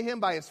given to him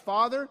by his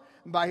father,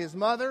 and by his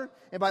mother,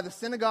 and by the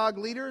synagogue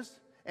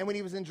leaders, and when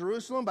he was in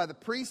Jerusalem, by the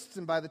priests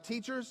and by the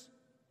teachers.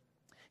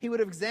 He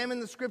would have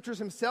examined the scriptures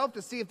himself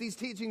to see if these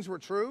teachings were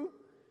true.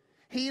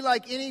 He,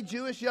 like any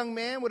Jewish young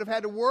man, would have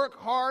had to work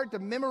hard to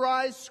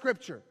memorize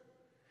scripture.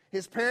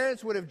 His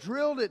parents would have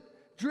drilled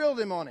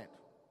him on it.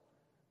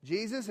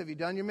 Jesus, have you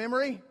done your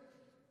memory?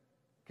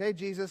 Okay,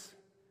 Jesus,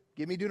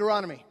 give me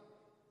Deuteronomy.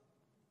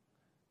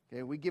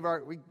 Okay,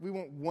 we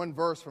want one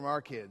verse from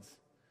our kids.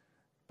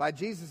 By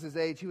Jesus'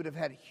 age, he would have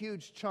had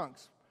huge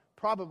chunks,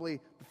 probably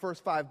the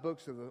first 5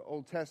 books of the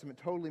Old Testament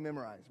totally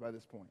memorized by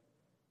this point.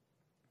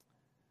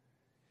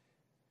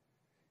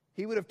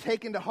 He would have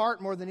taken to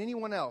heart more than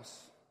anyone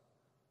else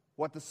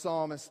what the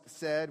psalmist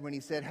said when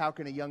he said, "How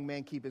can a young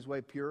man keep his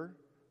way pure?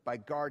 By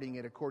guarding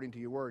it according to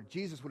your word."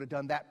 Jesus would have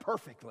done that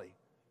perfectly,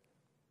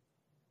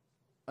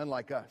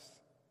 unlike us.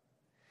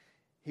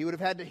 He would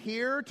have had to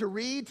hear, to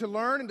read, to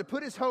learn, and to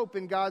put his hope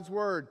in God's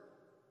word.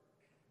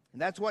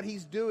 And that's what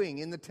he's doing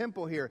in the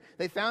temple here.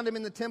 They found him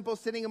in the temple,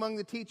 sitting among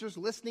the teachers,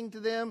 listening to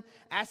them,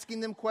 asking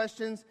them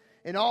questions,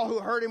 and all who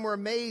heard him were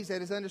amazed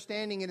at his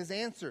understanding and his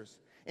answers.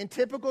 In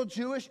typical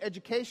Jewish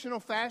educational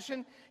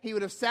fashion, he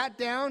would have sat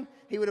down,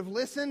 he would have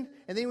listened,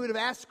 and then he would have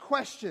asked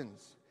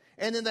questions.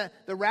 And then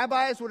the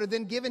rabbis would have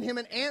then given him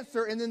an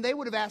answer, and then they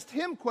would have asked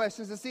him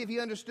questions to see if he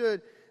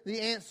understood the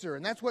answer.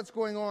 And that's what's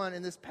going on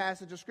in this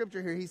passage of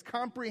Scripture here. He's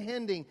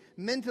comprehending,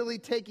 mentally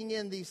taking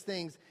in these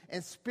things,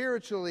 and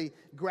spiritually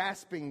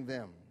grasping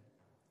them.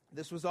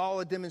 This was all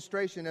a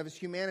demonstration of his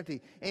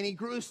humanity. And he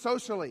grew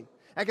socially.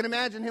 I can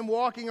imagine him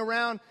walking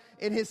around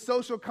in his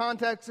social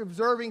context,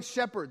 observing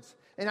shepherds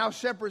and how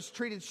shepherds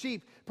treated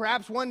sheep.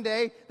 Perhaps one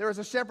day there was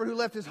a shepherd who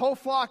left his whole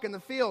flock in the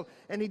field,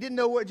 and he didn't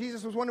know what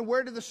Jesus was wondering,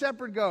 where did the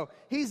shepherd go?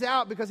 He's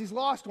out because he's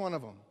lost one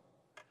of them.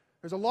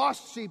 There's a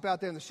lost sheep out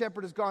there, and the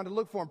shepherd has gone to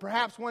look for him.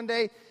 Perhaps one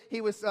day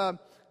he was at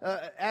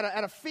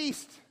a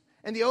feast,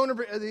 and the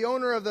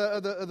owner of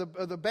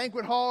the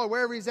banquet hall or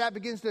wherever he's at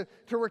begins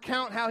to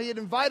recount how he had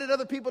invited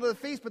other people to the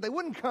feast, but they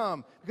wouldn't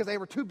come because they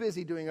were too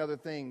busy doing other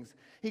things.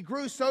 He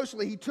grew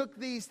socially. He took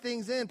these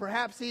things in.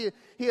 Perhaps he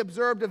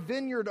observed a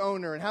vineyard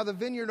owner and how the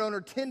vineyard owner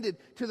tended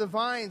to the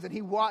vines, and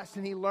he watched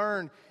and he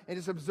learned and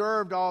just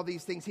observed all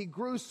these things. He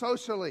grew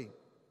socially.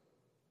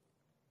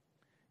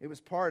 It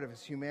was part of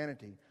his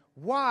humanity.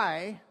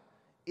 Why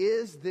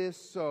is this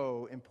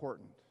so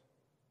important?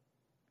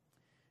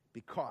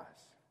 Because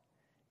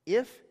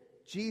if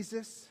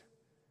Jesus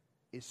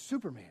is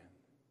Superman,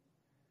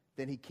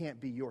 then he can't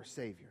be your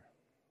Savior.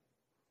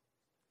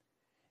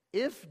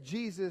 If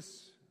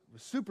Jesus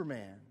was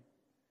Superman,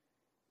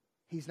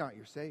 he's not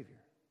your Savior.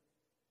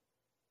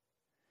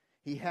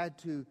 He had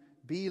to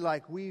be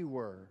like we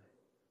were,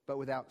 but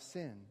without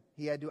sin.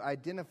 He had to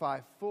identify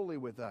fully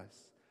with us,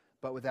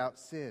 but without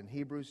sin.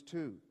 Hebrews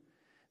 2.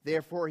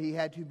 Therefore, he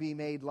had to be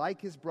made like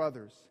his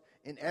brothers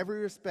in every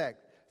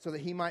respect, so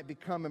that he might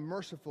become a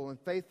merciful and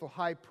faithful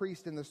high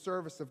priest in the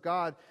service of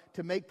God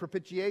to make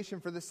propitiation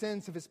for the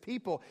sins of his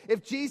people.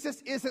 If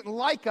Jesus isn't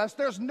like us,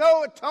 there's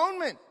no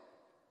atonement.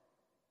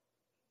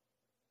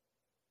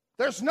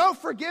 There's no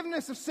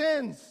forgiveness of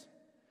sins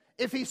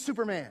if he's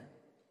Superman.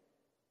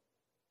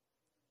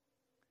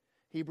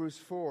 Hebrews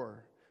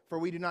 4. For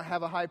we do not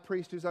have a high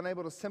priest who's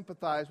unable to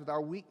sympathize with our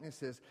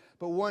weaknesses,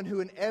 but one who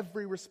in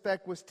every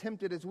respect was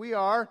tempted as we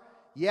are,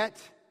 yet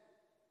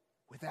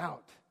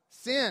without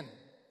sin.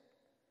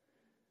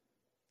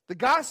 The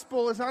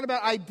gospel is not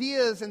about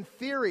ideas and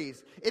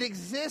theories. It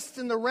exists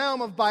in the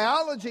realm of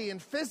biology and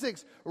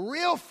physics,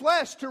 real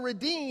flesh to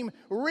redeem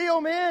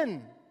real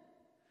men.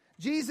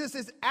 Jesus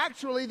is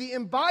actually the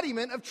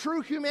embodiment of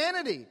true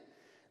humanity,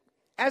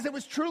 as it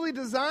was truly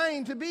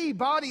designed to be,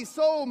 body,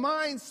 soul,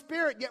 mind,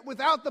 spirit, yet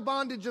without the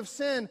bondage of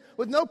sin,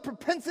 with no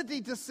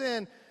propensity to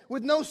sin,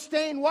 with no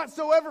stain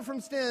whatsoever from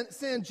sin.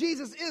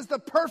 Jesus is the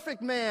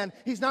perfect man.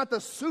 He's not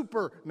the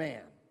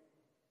Superman.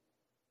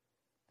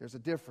 There's a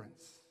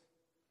difference.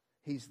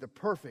 He's the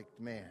perfect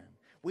man.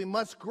 We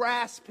must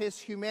grasp his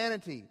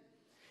humanity.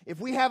 If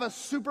we have a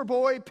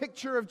Superboy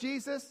picture of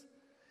Jesus,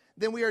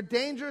 then we are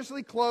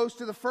dangerously close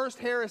to the first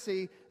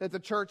heresy that the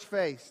church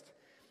faced.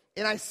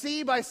 And I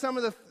see by some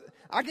of the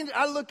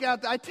I look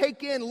out, I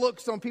take in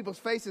looks on people's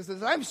faces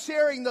as I'm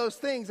sharing those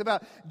things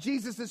about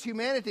Jesus'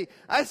 humanity.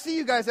 I see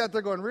you guys out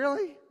there going,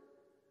 really?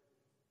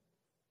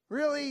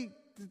 Really?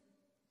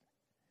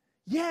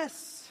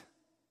 Yes.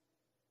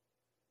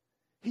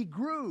 He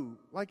grew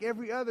like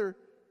every other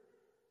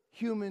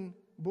human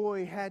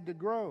boy had to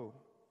grow.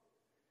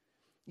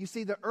 You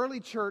see, the early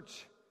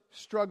church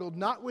struggled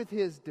not with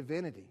his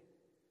divinity.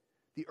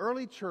 The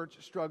early church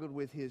struggled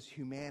with his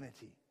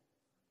humanity.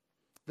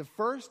 The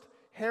first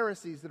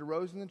heresies that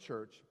arose in the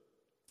church,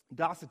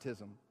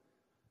 Docetism,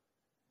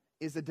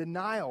 is a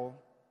denial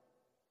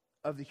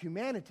of the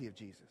humanity of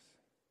Jesus.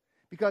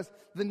 Because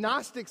the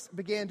Gnostics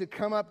began to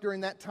come up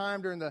during that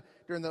time, during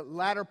the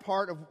latter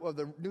part of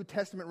the New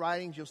Testament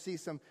writings. You'll see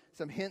some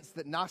hints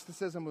that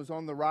Gnosticism was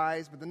on the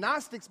rise. But the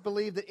Gnostics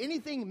believed that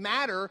anything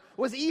matter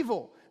was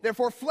evil.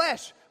 Therefore,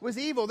 flesh was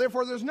evil.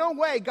 Therefore, there's no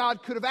way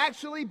God could have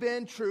actually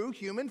been true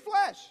human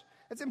flesh.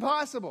 It's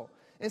impossible.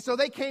 And so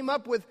they came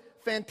up with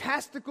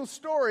fantastical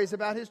stories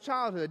about his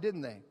childhood,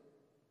 didn't they?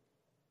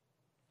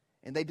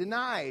 And they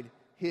denied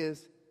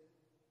his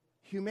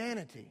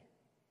humanity.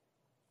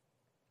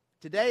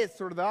 Today, it's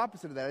sort of the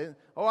opposite of that.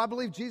 Oh, I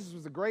believe Jesus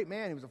was a great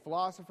man. He was a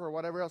philosopher or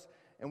whatever else.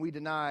 And we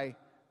deny,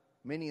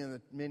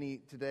 many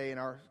today in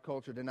our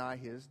culture deny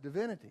his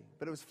divinity.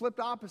 But it was flipped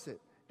opposite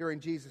during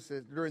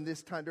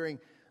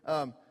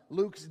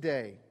Luke's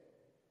day.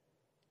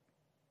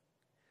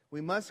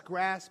 We must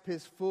grasp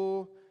his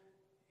full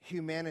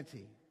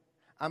humanity.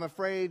 I'm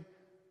afraid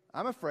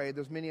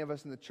there's many of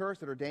us in the church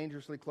that are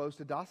dangerously close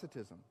to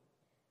Docetism,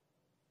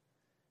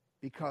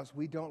 because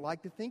we don't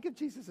like to think of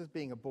Jesus as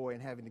being a boy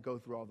and having to go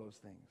through all those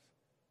things.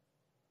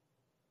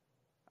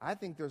 I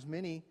think there's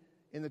many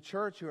in the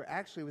church who are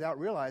actually, without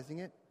realizing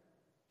it,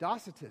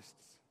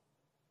 Docetists.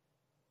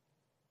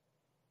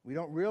 We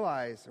don't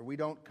realize or we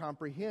don't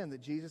comprehend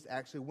that Jesus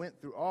actually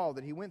went through all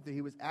that he went through.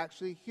 He was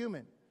actually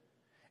human.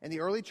 And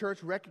the early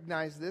church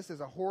recognized this as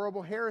a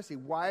horrible heresy.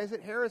 Why is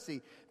it heresy?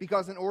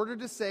 Because in order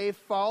to save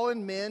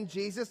fallen men,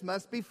 Jesus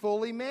must be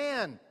fully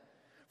man.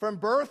 From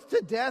birth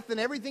to death and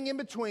everything in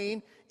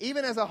between,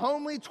 even as a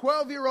homely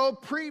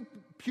 12-year-old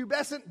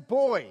prepubescent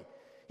boy,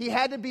 he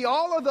had to be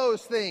all of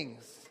those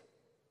things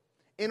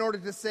in order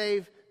to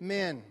save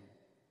men.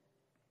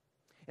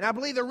 And I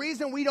believe the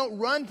reason we don't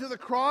run to the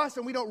cross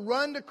and we don't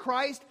run to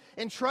Christ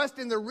and trust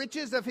in the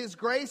riches of His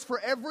grace for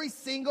every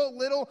single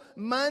little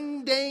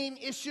mundane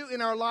issue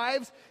in our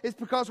lives is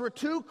because we're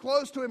too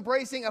close to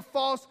embracing a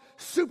false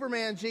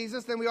Superman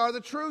Jesus than we are the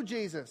true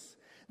Jesus.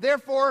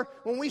 Therefore,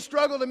 when we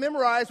struggle to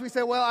memorize, we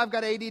say, well, I've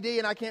got ADD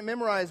and I can't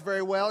memorize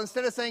very well.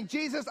 Instead of saying,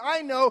 Jesus,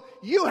 I know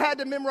you had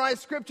to memorize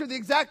Scripture the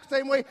exact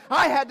same way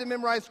I had to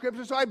memorize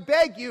Scripture, so I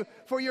beg you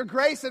for your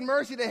grace and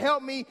mercy to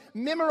help me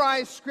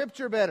memorize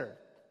Scripture better.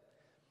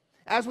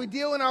 As we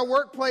deal in our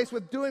workplace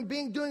with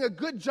doing a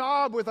good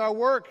job with our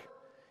work,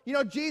 you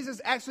know, Jesus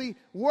actually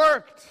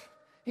worked.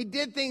 He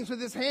did things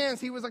with His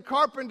hands. He was a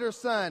carpenter's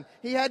son.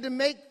 He had to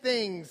make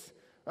things.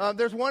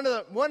 There's one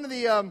of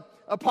the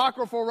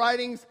apocryphal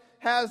writings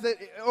has that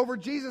over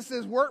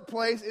Jesus'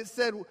 workplace, it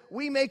said,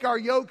 we make our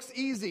yokes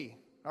easy,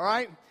 all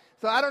right?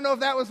 So I don't know if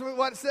that was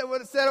what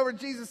it said over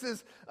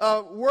Jesus'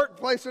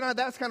 workplace or not.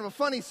 That's kind of a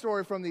funny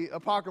story from the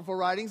apocryphal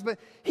writings, but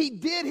He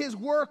did His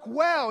work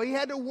well. He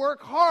had to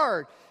work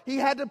hard. He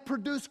had to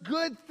produce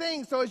good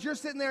things. So as you're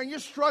sitting there and you're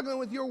struggling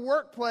with your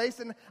workplace,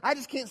 and I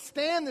just can't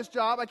stand this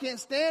job, I can't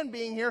stand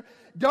being here,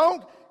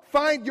 don't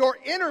find your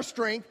inner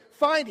strength,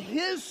 find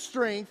His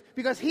strength,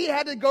 because He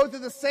had to go through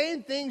the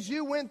same things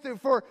you went through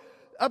for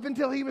up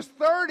until He was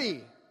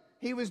 30.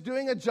 He was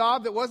doing a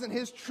job that wasn't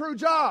His true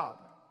job.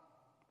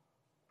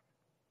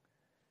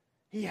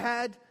 He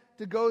had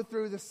to go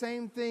through the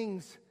same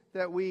things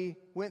that we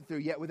went through,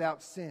 yet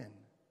without sin.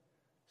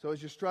 So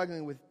as you're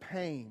struggling with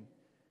pain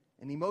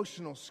and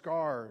emotional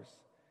scars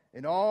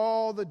and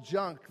all the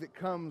junk that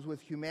comes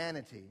with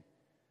humanity,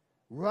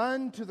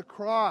 run to the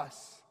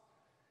cross.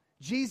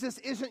 Jesus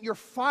isn't your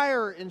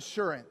fire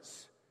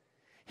insurance.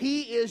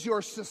 He is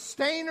your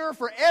sustainer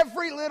for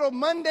every little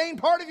mundane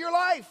part of your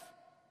life.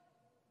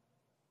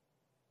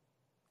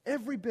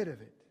 Every bit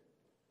of it.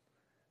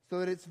 So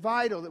that it's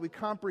vital that we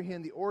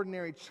comprehend the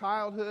ordinary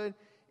childhood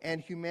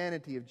and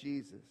humanity of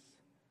Jesus.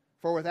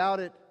 For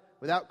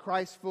without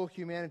Christ's full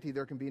humanity,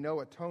 there can be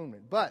no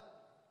atonement. But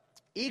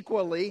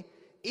equally,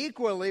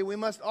 we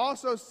must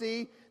also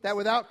see that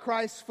without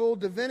Christ's full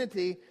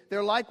divinity,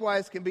 there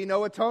likewise can be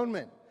no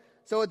atonement.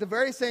 So at the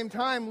very same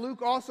time,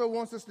 Luke also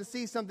wants us to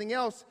see something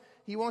else.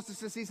 He wants us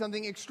to see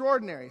something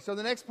extraordinary. So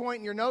the next point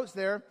in your notes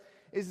there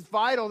is it's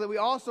vital that we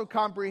also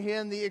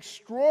comprehend the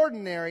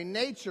extraordinary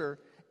nature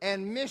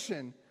and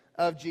mission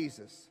of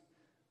Jesus.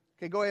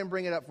 Okay, go ahead and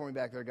bring it up for me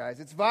back there, guys.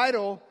 It's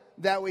vital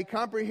that we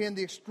comprehend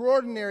the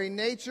extraordinary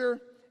nature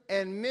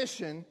and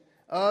mission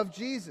of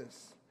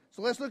Jesus.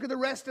 So let's look at the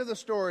rest of the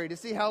story to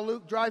see how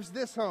Luke drives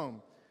this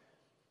home.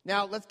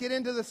 Now, let's get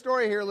into the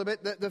story here a little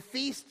bit. The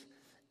feast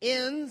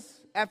ends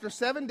after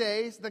 7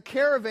 days. The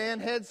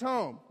caravan heads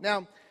home.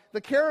 Now,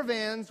 the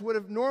caravans would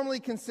have normally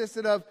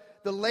consisted of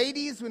the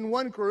ladies in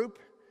one group,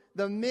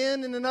 the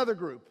men in another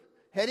group,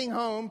 heading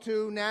home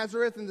to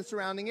Nazareth and the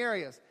surrounding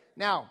areas.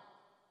 Now,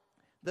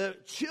 the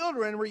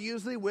children were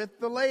usually with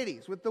the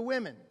ladies, with the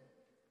women.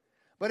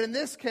 But in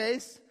this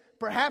case,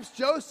 perhaps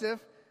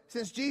Joseph,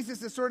 since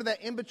Jesus is sort of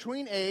that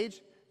in-between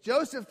age,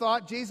 Joseph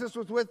thought Jesus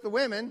was with the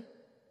women,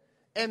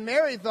 and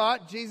Mary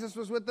thought Jesus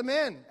was with the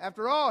men.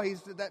 After all,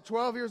 he's that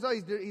 12 years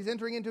old. He's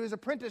entering into his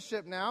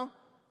apprenticeship now.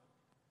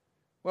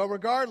 Well,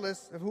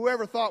 regardless of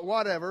whoever thought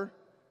whatever,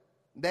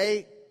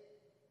 they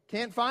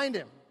can't find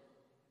him.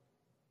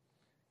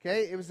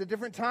 Okay, it was a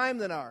different time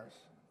than ours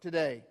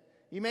today.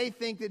 You may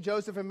think that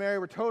Joseph and Mary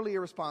were totally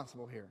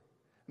irresponsible here.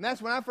 And that's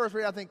when I first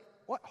read it, I think,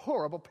 what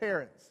horrible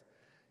parents.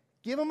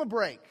 Give them a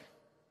break.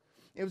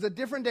 It was a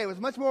different day. It was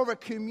much more of a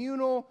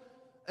communal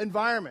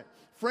environment.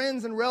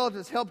 Friends and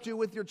relatives helped you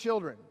with your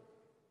children.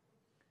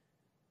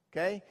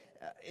 Okay?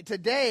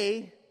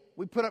 Today,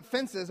 we put up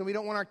fences and we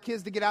don't want our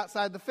kids to get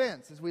outside the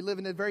fence as we live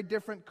in a very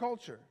different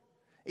culture.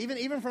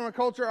 Even from our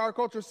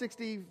culture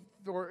 60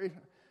 or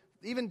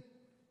even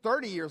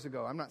 30 years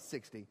ago. I'm not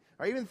 60.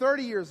 Or even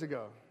 30 years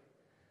ago.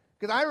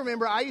 Because I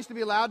remember I used to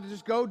be allowed to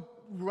just go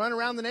run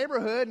around the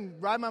neighborhood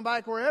and ride my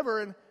bike wherever,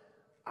 and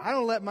I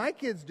don't let my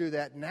kids do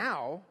that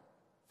now.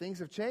 Things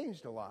have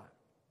changed a lot.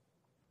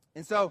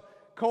 And so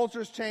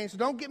culture's changed. So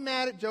don't get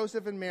mad at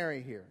Joseph and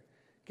Mary here.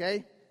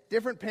 Okay?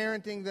 Different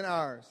parenting than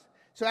ours.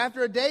 So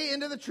after a day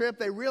into the trip,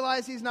 they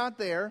realize he's not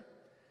there.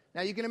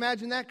 Now you can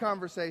imagine that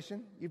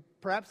conversation. You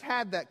perhaps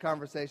had that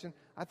conversation.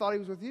 I thought he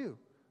was with you.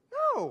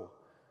 No.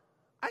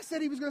 I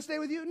said he was going to stay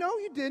with you. No,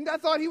 you didn't. I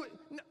thought he would.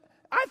 No,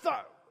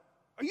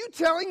 are you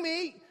telling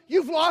me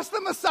you've lost the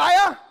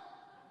Messiah?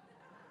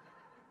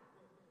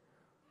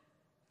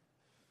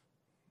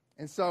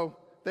 And so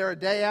they're a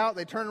day out.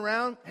 They turn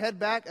around, head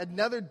back,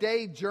 another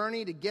day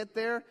journey to get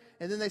there,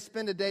 and then they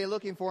spend a day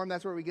looking for him.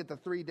 That's where we get the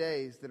 3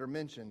 days that are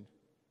mentioned.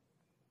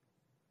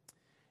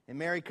 And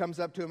Mary comes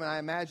up to him, and I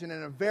imagine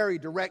in a very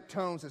direct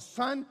tone says,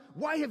 "Son,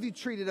 why have you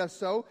treated us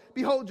so?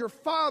 Behold, your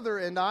father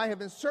and I have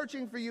been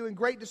searching for you in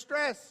great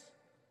distress."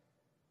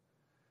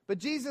 But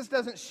Jesus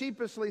doesn't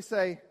sheepishly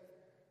say,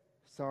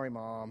 "Sorry,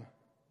 Mom."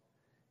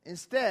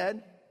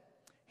 Instead,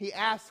 he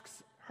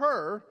asks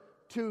her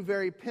 2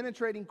 very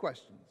penetrating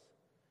questions.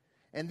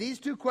 And these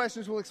 2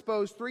 questions will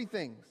expose 3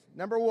 things.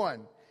 Number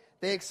 1,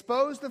 They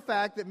expose the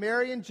fact that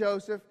Mary and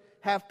Joseph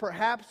have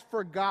perhaps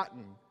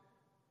forgotten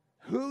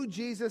who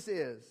Jesus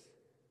is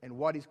and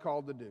what he's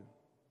called to do.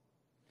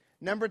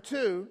 Number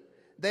two,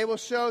 they will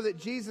show that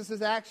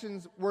Jesus'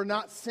 actions were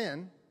not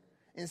sin.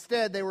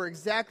 Instead, they were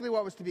exactly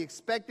what was to be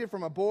expected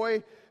from a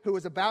boy who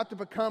was about to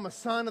become a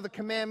son of the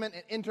commandment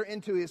and enter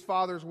into his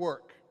Father's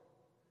work.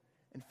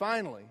 And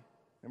finally,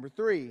 number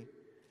three,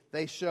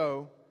 they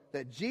show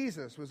that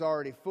Jesus was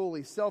already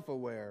fully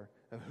self-aware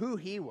of who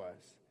he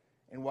was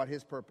and what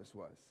his purpose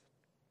was.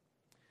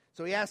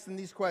 So he asked them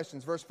these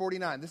questions, verse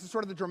 49. This is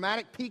sort of the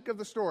dramatic peak of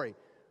the story.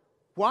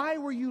 Why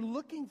were you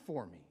looking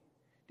for me?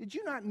 Did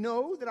you not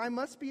know that I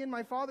must be in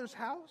my Father's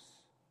house?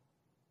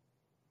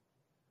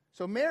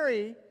 So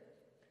Mary,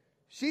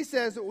 she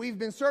says that we've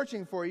been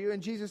searching for you,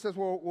 and Jesus says,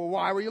 well,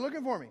 why were you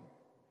looking for me?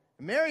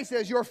 And Mary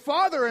says, your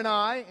father and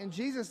I, and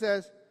Jesus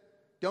says,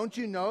 don't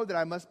you know that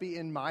I must be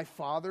in my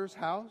Father's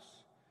house?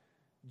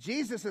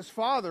 Jesus'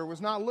 father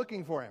was not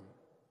looking for him.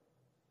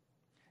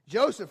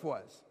 Joseph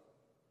was.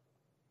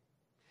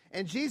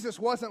 And Jesus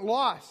wasn't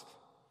lost.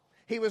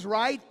 He was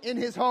right in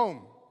his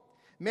home.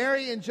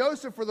 Mary and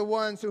Joseph were the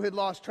ones who had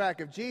lost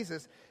track of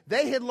Jesus.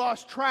 They had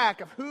lost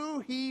track of who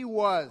he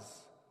was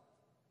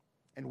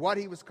and what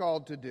he was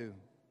called to do.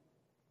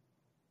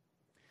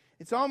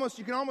 You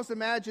can almost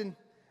imagine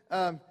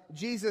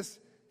Jesus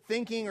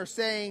thinking or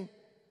saying,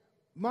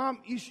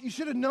 Mom, you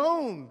should have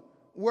known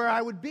where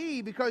I would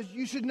be because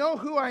you should know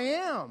who I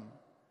am.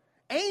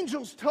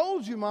 Angels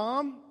told you,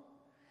 Mom.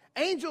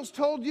 Angels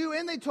told you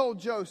and they told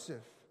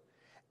Joseph.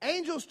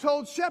 Angels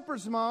told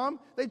shepherds, Mom.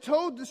 They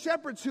told the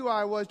shepherds who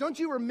I was. Don't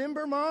you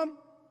remember, Mom?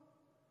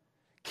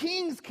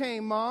 Kings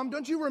came, Mom.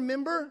 Don't you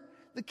remember?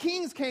 The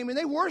kings came and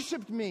they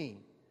worshiped me.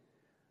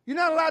 You're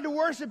not allowed to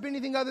worship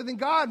anything other than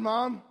God,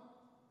 Mom.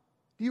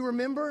 Do you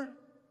remember?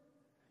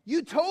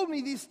 You told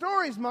me these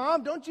stories,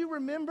 Mom. Don't you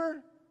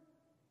remember?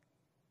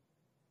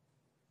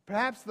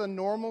 Perhaps the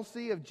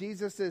normalcy of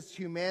Jesus'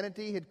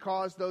 humanity had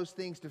caused those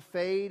things to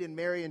fade in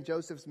Mary and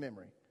Joseph's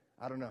memory.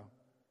 I don't know.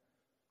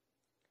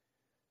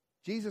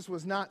 Jesus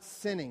was not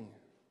sinning,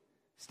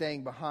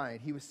 staying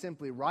behind. He was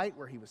simply right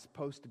where he was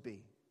supposed to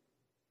be.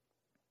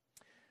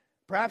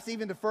 Perhaps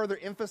even to further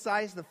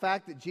emphasize the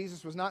fact that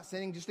Jesus was not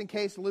sinning, just in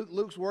case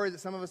Luke's worried that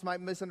some of us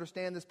might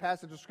misunderstand this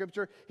passage of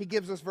Scripture, he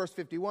gives us verse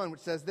 51,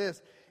 which says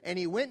this, and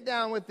he went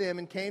down with them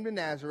and came to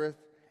Nazareth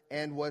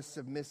and was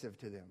submissive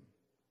to them.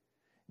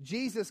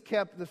 Jesus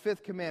kept the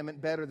fifth commandment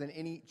better than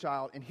any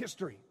child in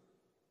history.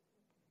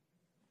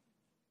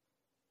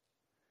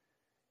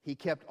 He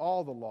kept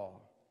all the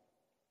law.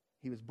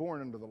 He was born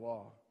under the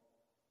law.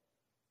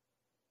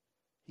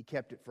 He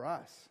kept it for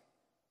us,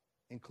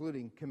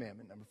 including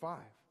commandment number 5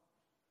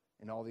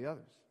 and all the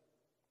others.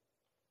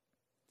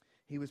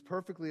 He was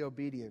perfectly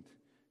obedient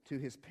to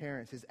his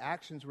parents. His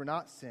actions were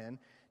not sin.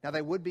 Now,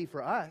 they would be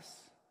for us.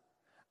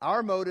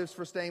 Our motives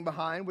for staying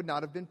behind would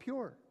not have been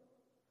pure.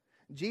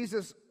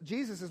 Jesus'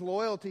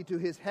 loyalty to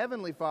his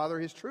heavenly Father,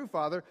 his true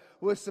Father,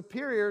 was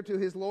superior to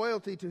his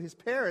loyalty to his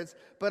parents,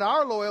 but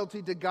our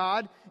loyalty to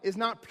God is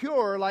not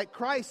pure like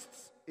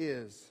Christ's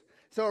is.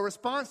 So a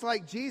response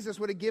like Jesus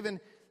would have given,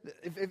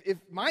 if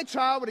my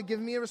child would have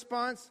given me a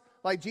response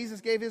like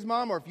Jesus gave his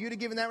mom, or if you'd have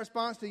given that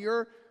response to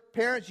your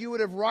parents, you would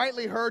have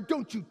rightly heard,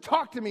 don't you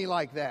talk to me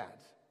like that.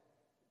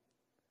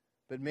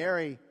 But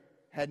Mary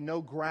had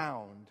no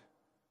ground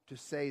to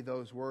say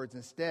those words.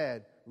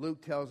 Instead,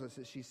 Luke tells us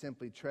that she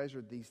simply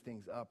treasured these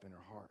things up in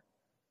her heart.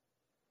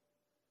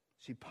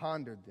 She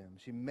pondered them.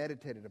 She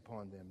meditated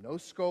upon them. No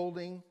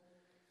scolding,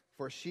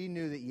 for she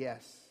knew that,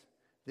 yes,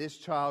 this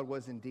child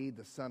was indeed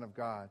the Son of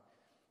God.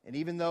 And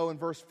even though in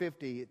verse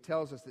 50 it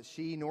tells us that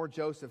she nor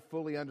Joseph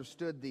fully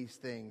understood these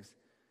things,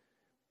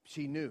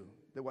 she knew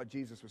that what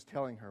Jesus was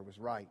telling her was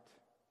right.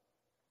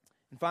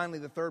 And finally,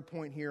 the third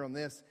point here on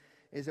this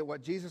is that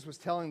what Jesus was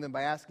telling them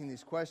by asking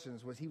these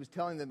questions was he was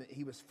telling them that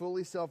he was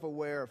fully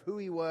self-aware of who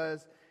he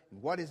was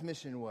and what his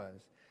mission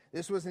was.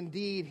 This was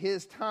indeed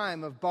his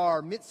time of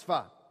bar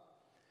mitzvah.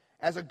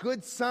 As a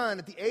good son,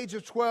 at the age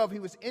of 12, he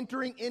was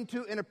entering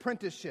into an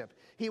apprenticeship.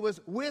 He was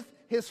with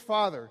his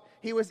father.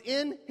 He was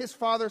in his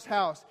father's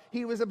house.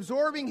 He was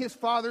absorbing his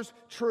father's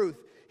truth.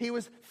 He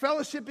was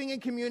fellowshipping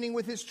and communing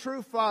with his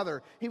true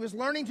father. He was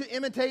learning to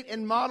imitate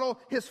and model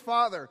his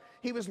father.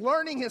 He was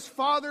learning his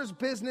father's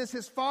business,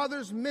 his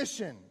father's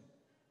mission.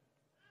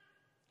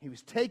 He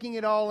was taking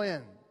it all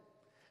in.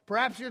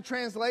 Perhaps your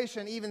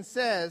translation even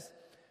says,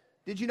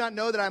 did you not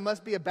know that I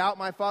must be about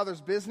my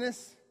father's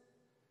business?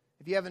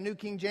 If you have the New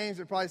King James,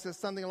 it probably says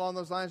something along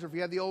those lines. Or if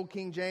you have the Old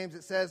King James,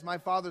 it says my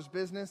father's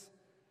business.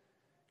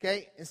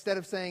 Okay, instead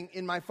of saying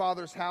in my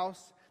father's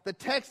house. The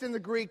text in the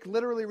Greek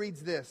literally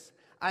reads this.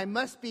 I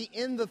must be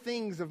in the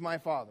things of my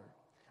Father.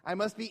 I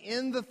must be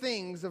in the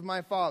things of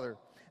my Father.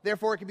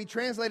 Therefore, it can be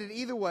translated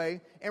either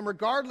way, and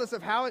regardless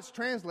of how it's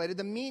translated,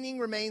 the meaning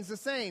remains the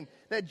same.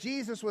 That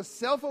Jesus was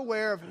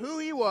self-aware of who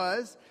he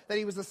was, that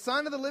he was the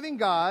Son of the living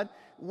God,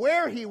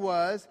 where he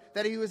was,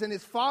 that he was in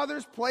his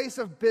Father's place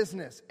of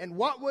business. And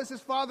what was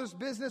his Father's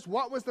business?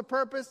 What was the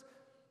purpose?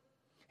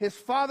 His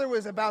Father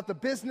was about the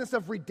business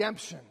of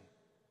redemption.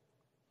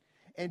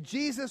 And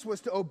Jesus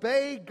was to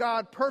obey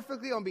God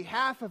perfectly on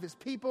behalf of his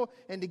people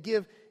and to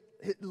give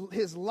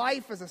his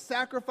life as a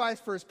sacrifice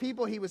for his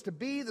people. He was to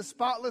be the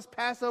spotless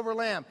Passover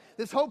lamb.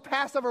 This whole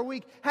Passover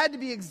week had to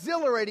be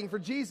exhilarating for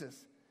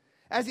Jesus.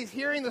 As he's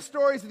hearing the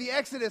stories of the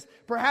Exodus,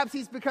 perhaps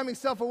he's becoming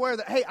self-aware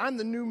that, hey, I'm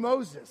the new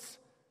Moses.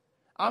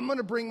 I'm going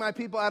to bring my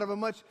people out of a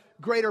much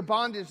greater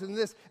bondage than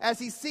this. As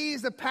he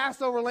sees the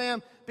Passover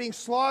lamb being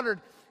slaughtered,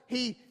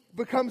 he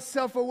becomes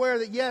self-aware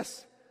that,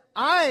 yes,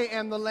 I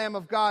am the Lamb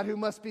of God who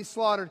must be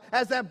slaughtered.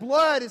 As that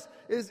blood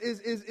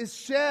is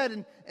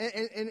shed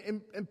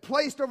and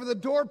placed over the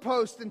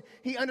doorpost, and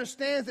he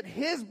understands that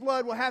his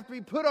blood will have to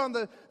be put on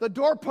the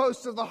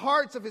doorposts of the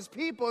hearts of his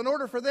people in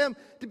order for them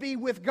to be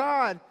with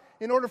God,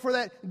 in order for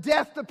that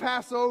death to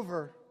pass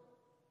over.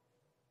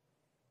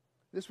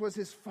 This was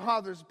his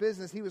Father's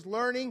business. He was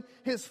learning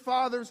his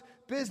Father's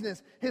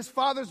business. His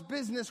Father's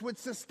business would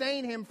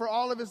sustain him for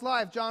all of his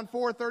life. John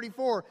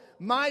 4:34.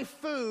 My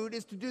food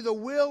is to do the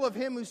will of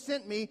him who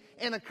sent me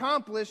and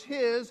accomplish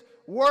his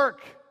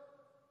work.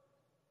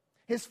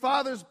 His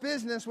Father's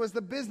business was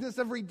the business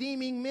of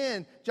redeeming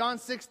men. John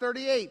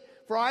 6:38.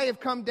 For I have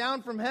come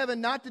down from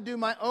heaven not to do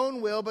my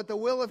own will, but the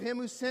will of him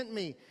who sent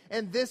me.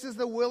 And this is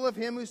the will of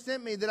him who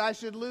sent me, that I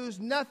should lose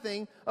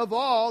nothing of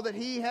all that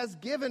he has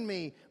given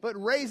me,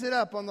 but raise it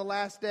up on the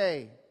last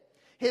day.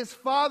 His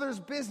Father's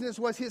business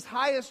was his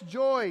highest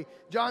joy.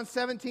 John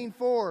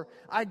 17:4.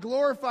 I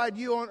glorified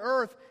you on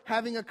earth,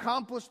 having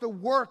accomplished the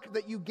work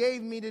that you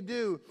gave me to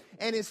do.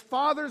 And his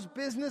Father's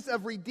business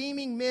of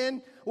redeeming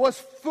men was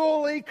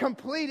fully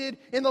completed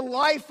in the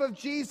life of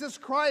Jesus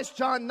Christ.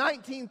 John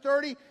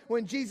 19:30,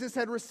 when Jesus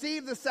had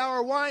received the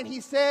sour wine, he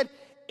said,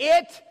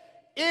 it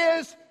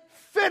is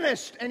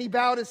finished. And he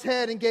bowed his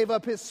head and gave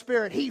up his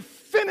spirit. He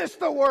finished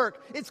the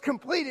work. It's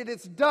completed.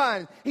 It's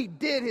done. He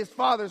did his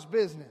Father's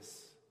business.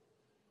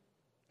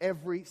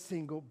 Every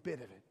single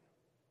bit of it.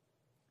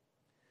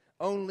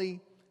 Only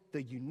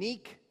the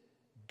unique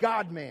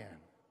God-man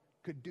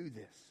could do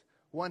this.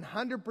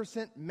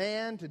 100%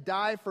 man to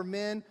die for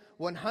men,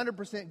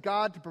 100%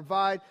 God to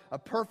provide a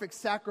perfect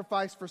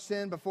sacrifice for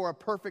sin before a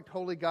perfect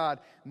holy God.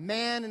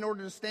 Man in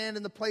order to stand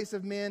in the place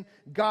of men,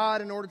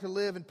 God in order to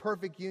live in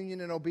perfect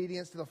union and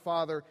obedience to the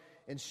Father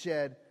and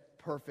shed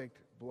perfect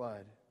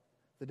blood.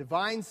 The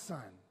divine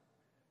Son,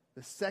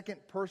 the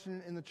second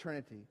person in the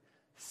Trinity,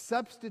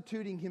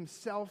 substituting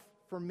himself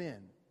for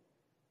men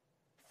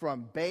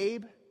from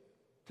babe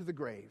to the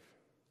grave.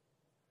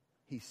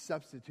 He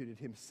substituted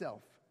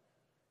himself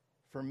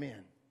for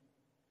men.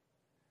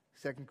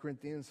 2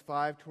 Corinthians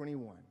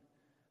 5:21.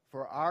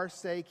 For our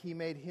sake he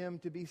made him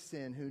to be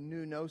sin who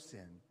knew no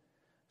sin,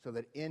 so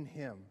that in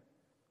him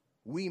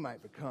we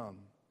might become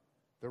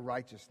the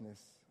righteousness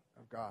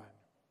of God.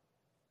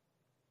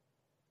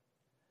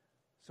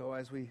 So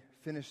as we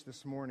finish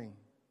this morning,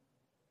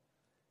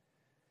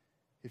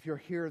 if you're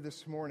here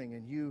this morning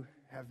and you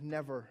have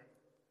never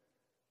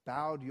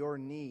bowed your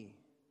knee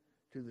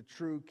to the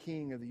true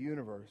King of the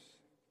universe,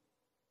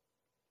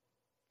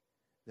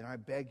 then I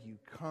beg you,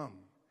 come.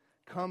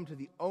 Come to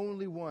the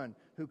only one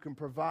who can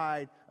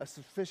provide a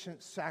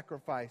sufficient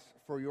sacrifice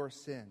for your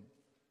sin.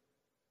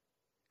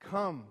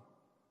 Come.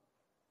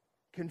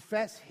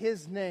 Confess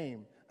his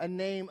name, a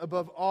name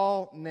above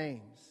all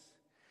names.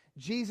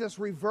 Jesus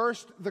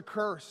reversed the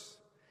curse.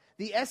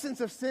 The essence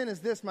of sin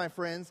is this, my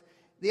friends.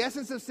 The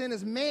essence of sin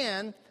is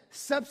man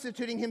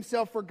substituting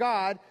himself for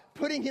God,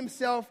 putting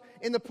himself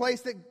in the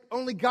place that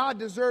only God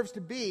deserves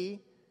to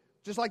be,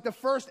 just like the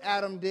first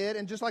Adam did,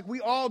 and just like we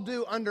all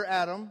do under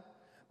Adam.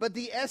 But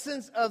the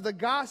essence of the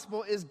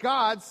gospel is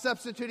God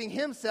substituting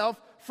himself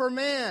for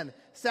man,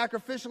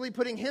 sacrificially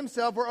putting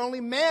himself where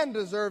only man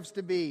deserves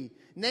to be,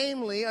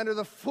 namely under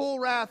the full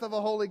wrath of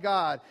a holy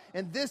God.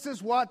 And this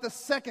is what the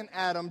second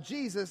Adam,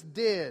 Jesus,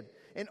 did.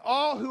 And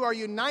all who are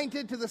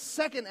united to the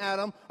second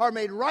Adam are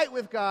made right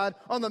with God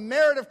on the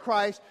merit of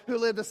Christ, who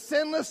lived a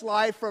sinless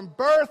life from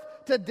birth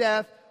to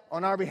death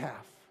on our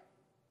behalf.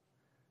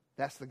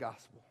 That's the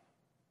gospel.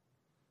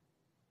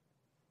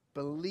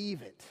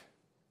 Believe it.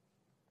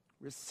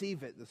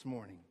 Receive it this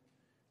morning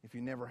if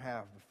you never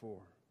have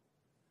before.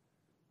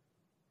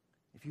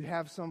 If you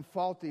have some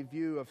faulty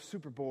view of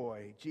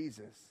Superboy,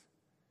 Jesus,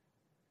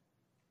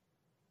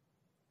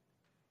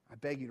 I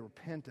beg you to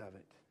repent of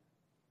it.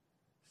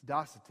 It's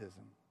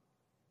Docetism.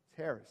 It's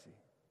heresy.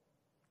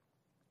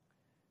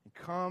 And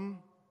come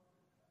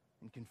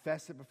and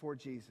confess it before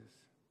Jesus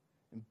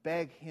and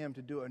beg him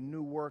to do a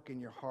new work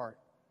in your heart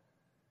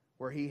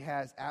where he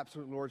has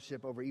absolute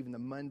lordship over even the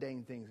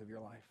mundane things of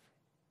your life.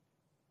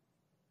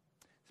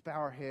 Let's bow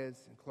our heads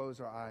and close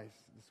our eyes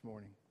this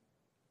morning.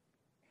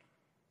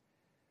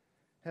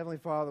 Heavenly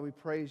Father, we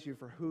praise you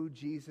for who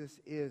Jesus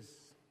is.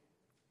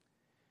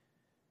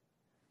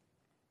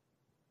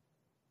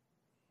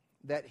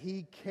 That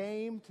he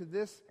came to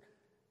this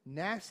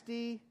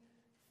nasty,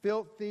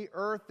 filthy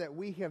earth that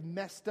we have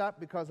messed up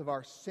because of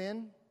our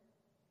sin.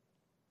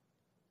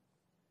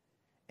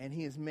 And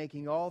he is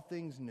making all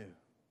things new.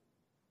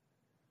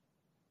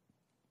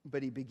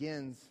 But he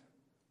begins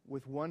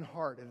with one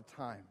heart at a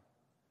time,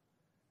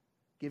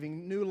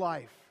 giving new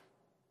life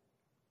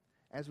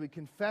as we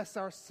confess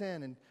our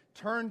sin and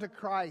turn to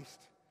Christ,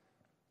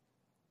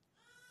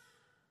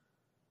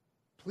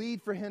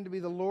 plead for Him to be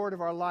the Lord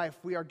of our life,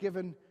 we are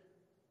given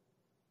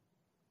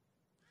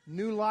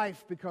new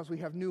life because we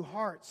have new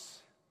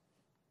hearts.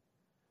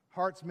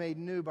 Hearts made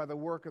new by the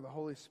work of the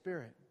Holy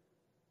Spirit.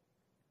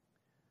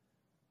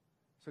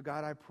 So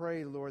God, I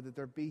pray, Lord, that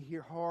there be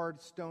here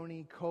hard,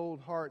 stony, cold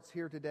hearts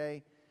here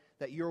today,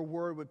 that your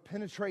word would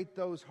penetrate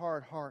those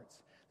hard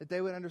hearts, that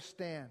they would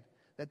understand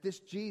that this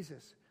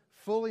Jesus,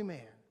 fully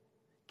man,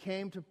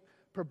 came to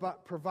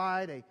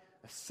provide a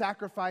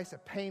sacrifice, a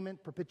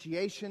payment,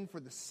 propitiation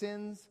for the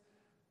sins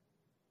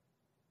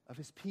of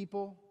His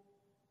people.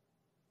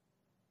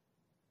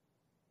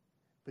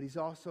 But He's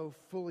also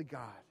fully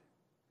God.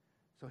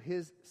 So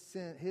His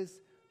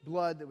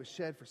blood that was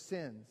shed for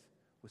sins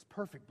was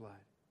perfect blood.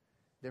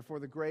 Therefore,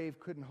 the grave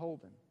couldn't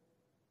hold Him.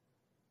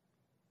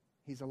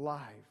 He's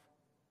alive.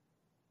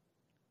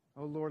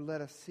 Oh, Lord,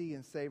 let us see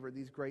and savor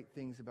these great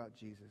things about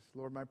Jesus.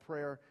 Lord, my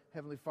prayer,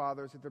 Heavenly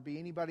Father, is that there be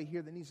anybody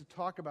here that needs to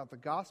talk about the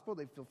gospel,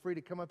 they feel free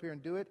to come up here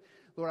and do it.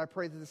 Lord, I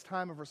pray that this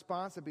time of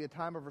response would be a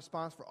time of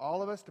response for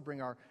all of us to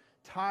bring our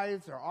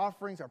tithes, our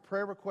offerings, our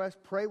prayer requests,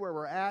 pray where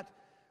we're at.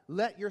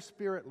 Let your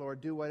Spirit,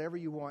 Lord, do whatever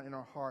you want in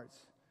our hearts.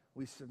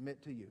 We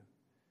submit to you.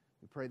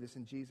 We pray this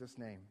in Jesus'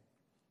 name.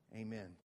 Amen.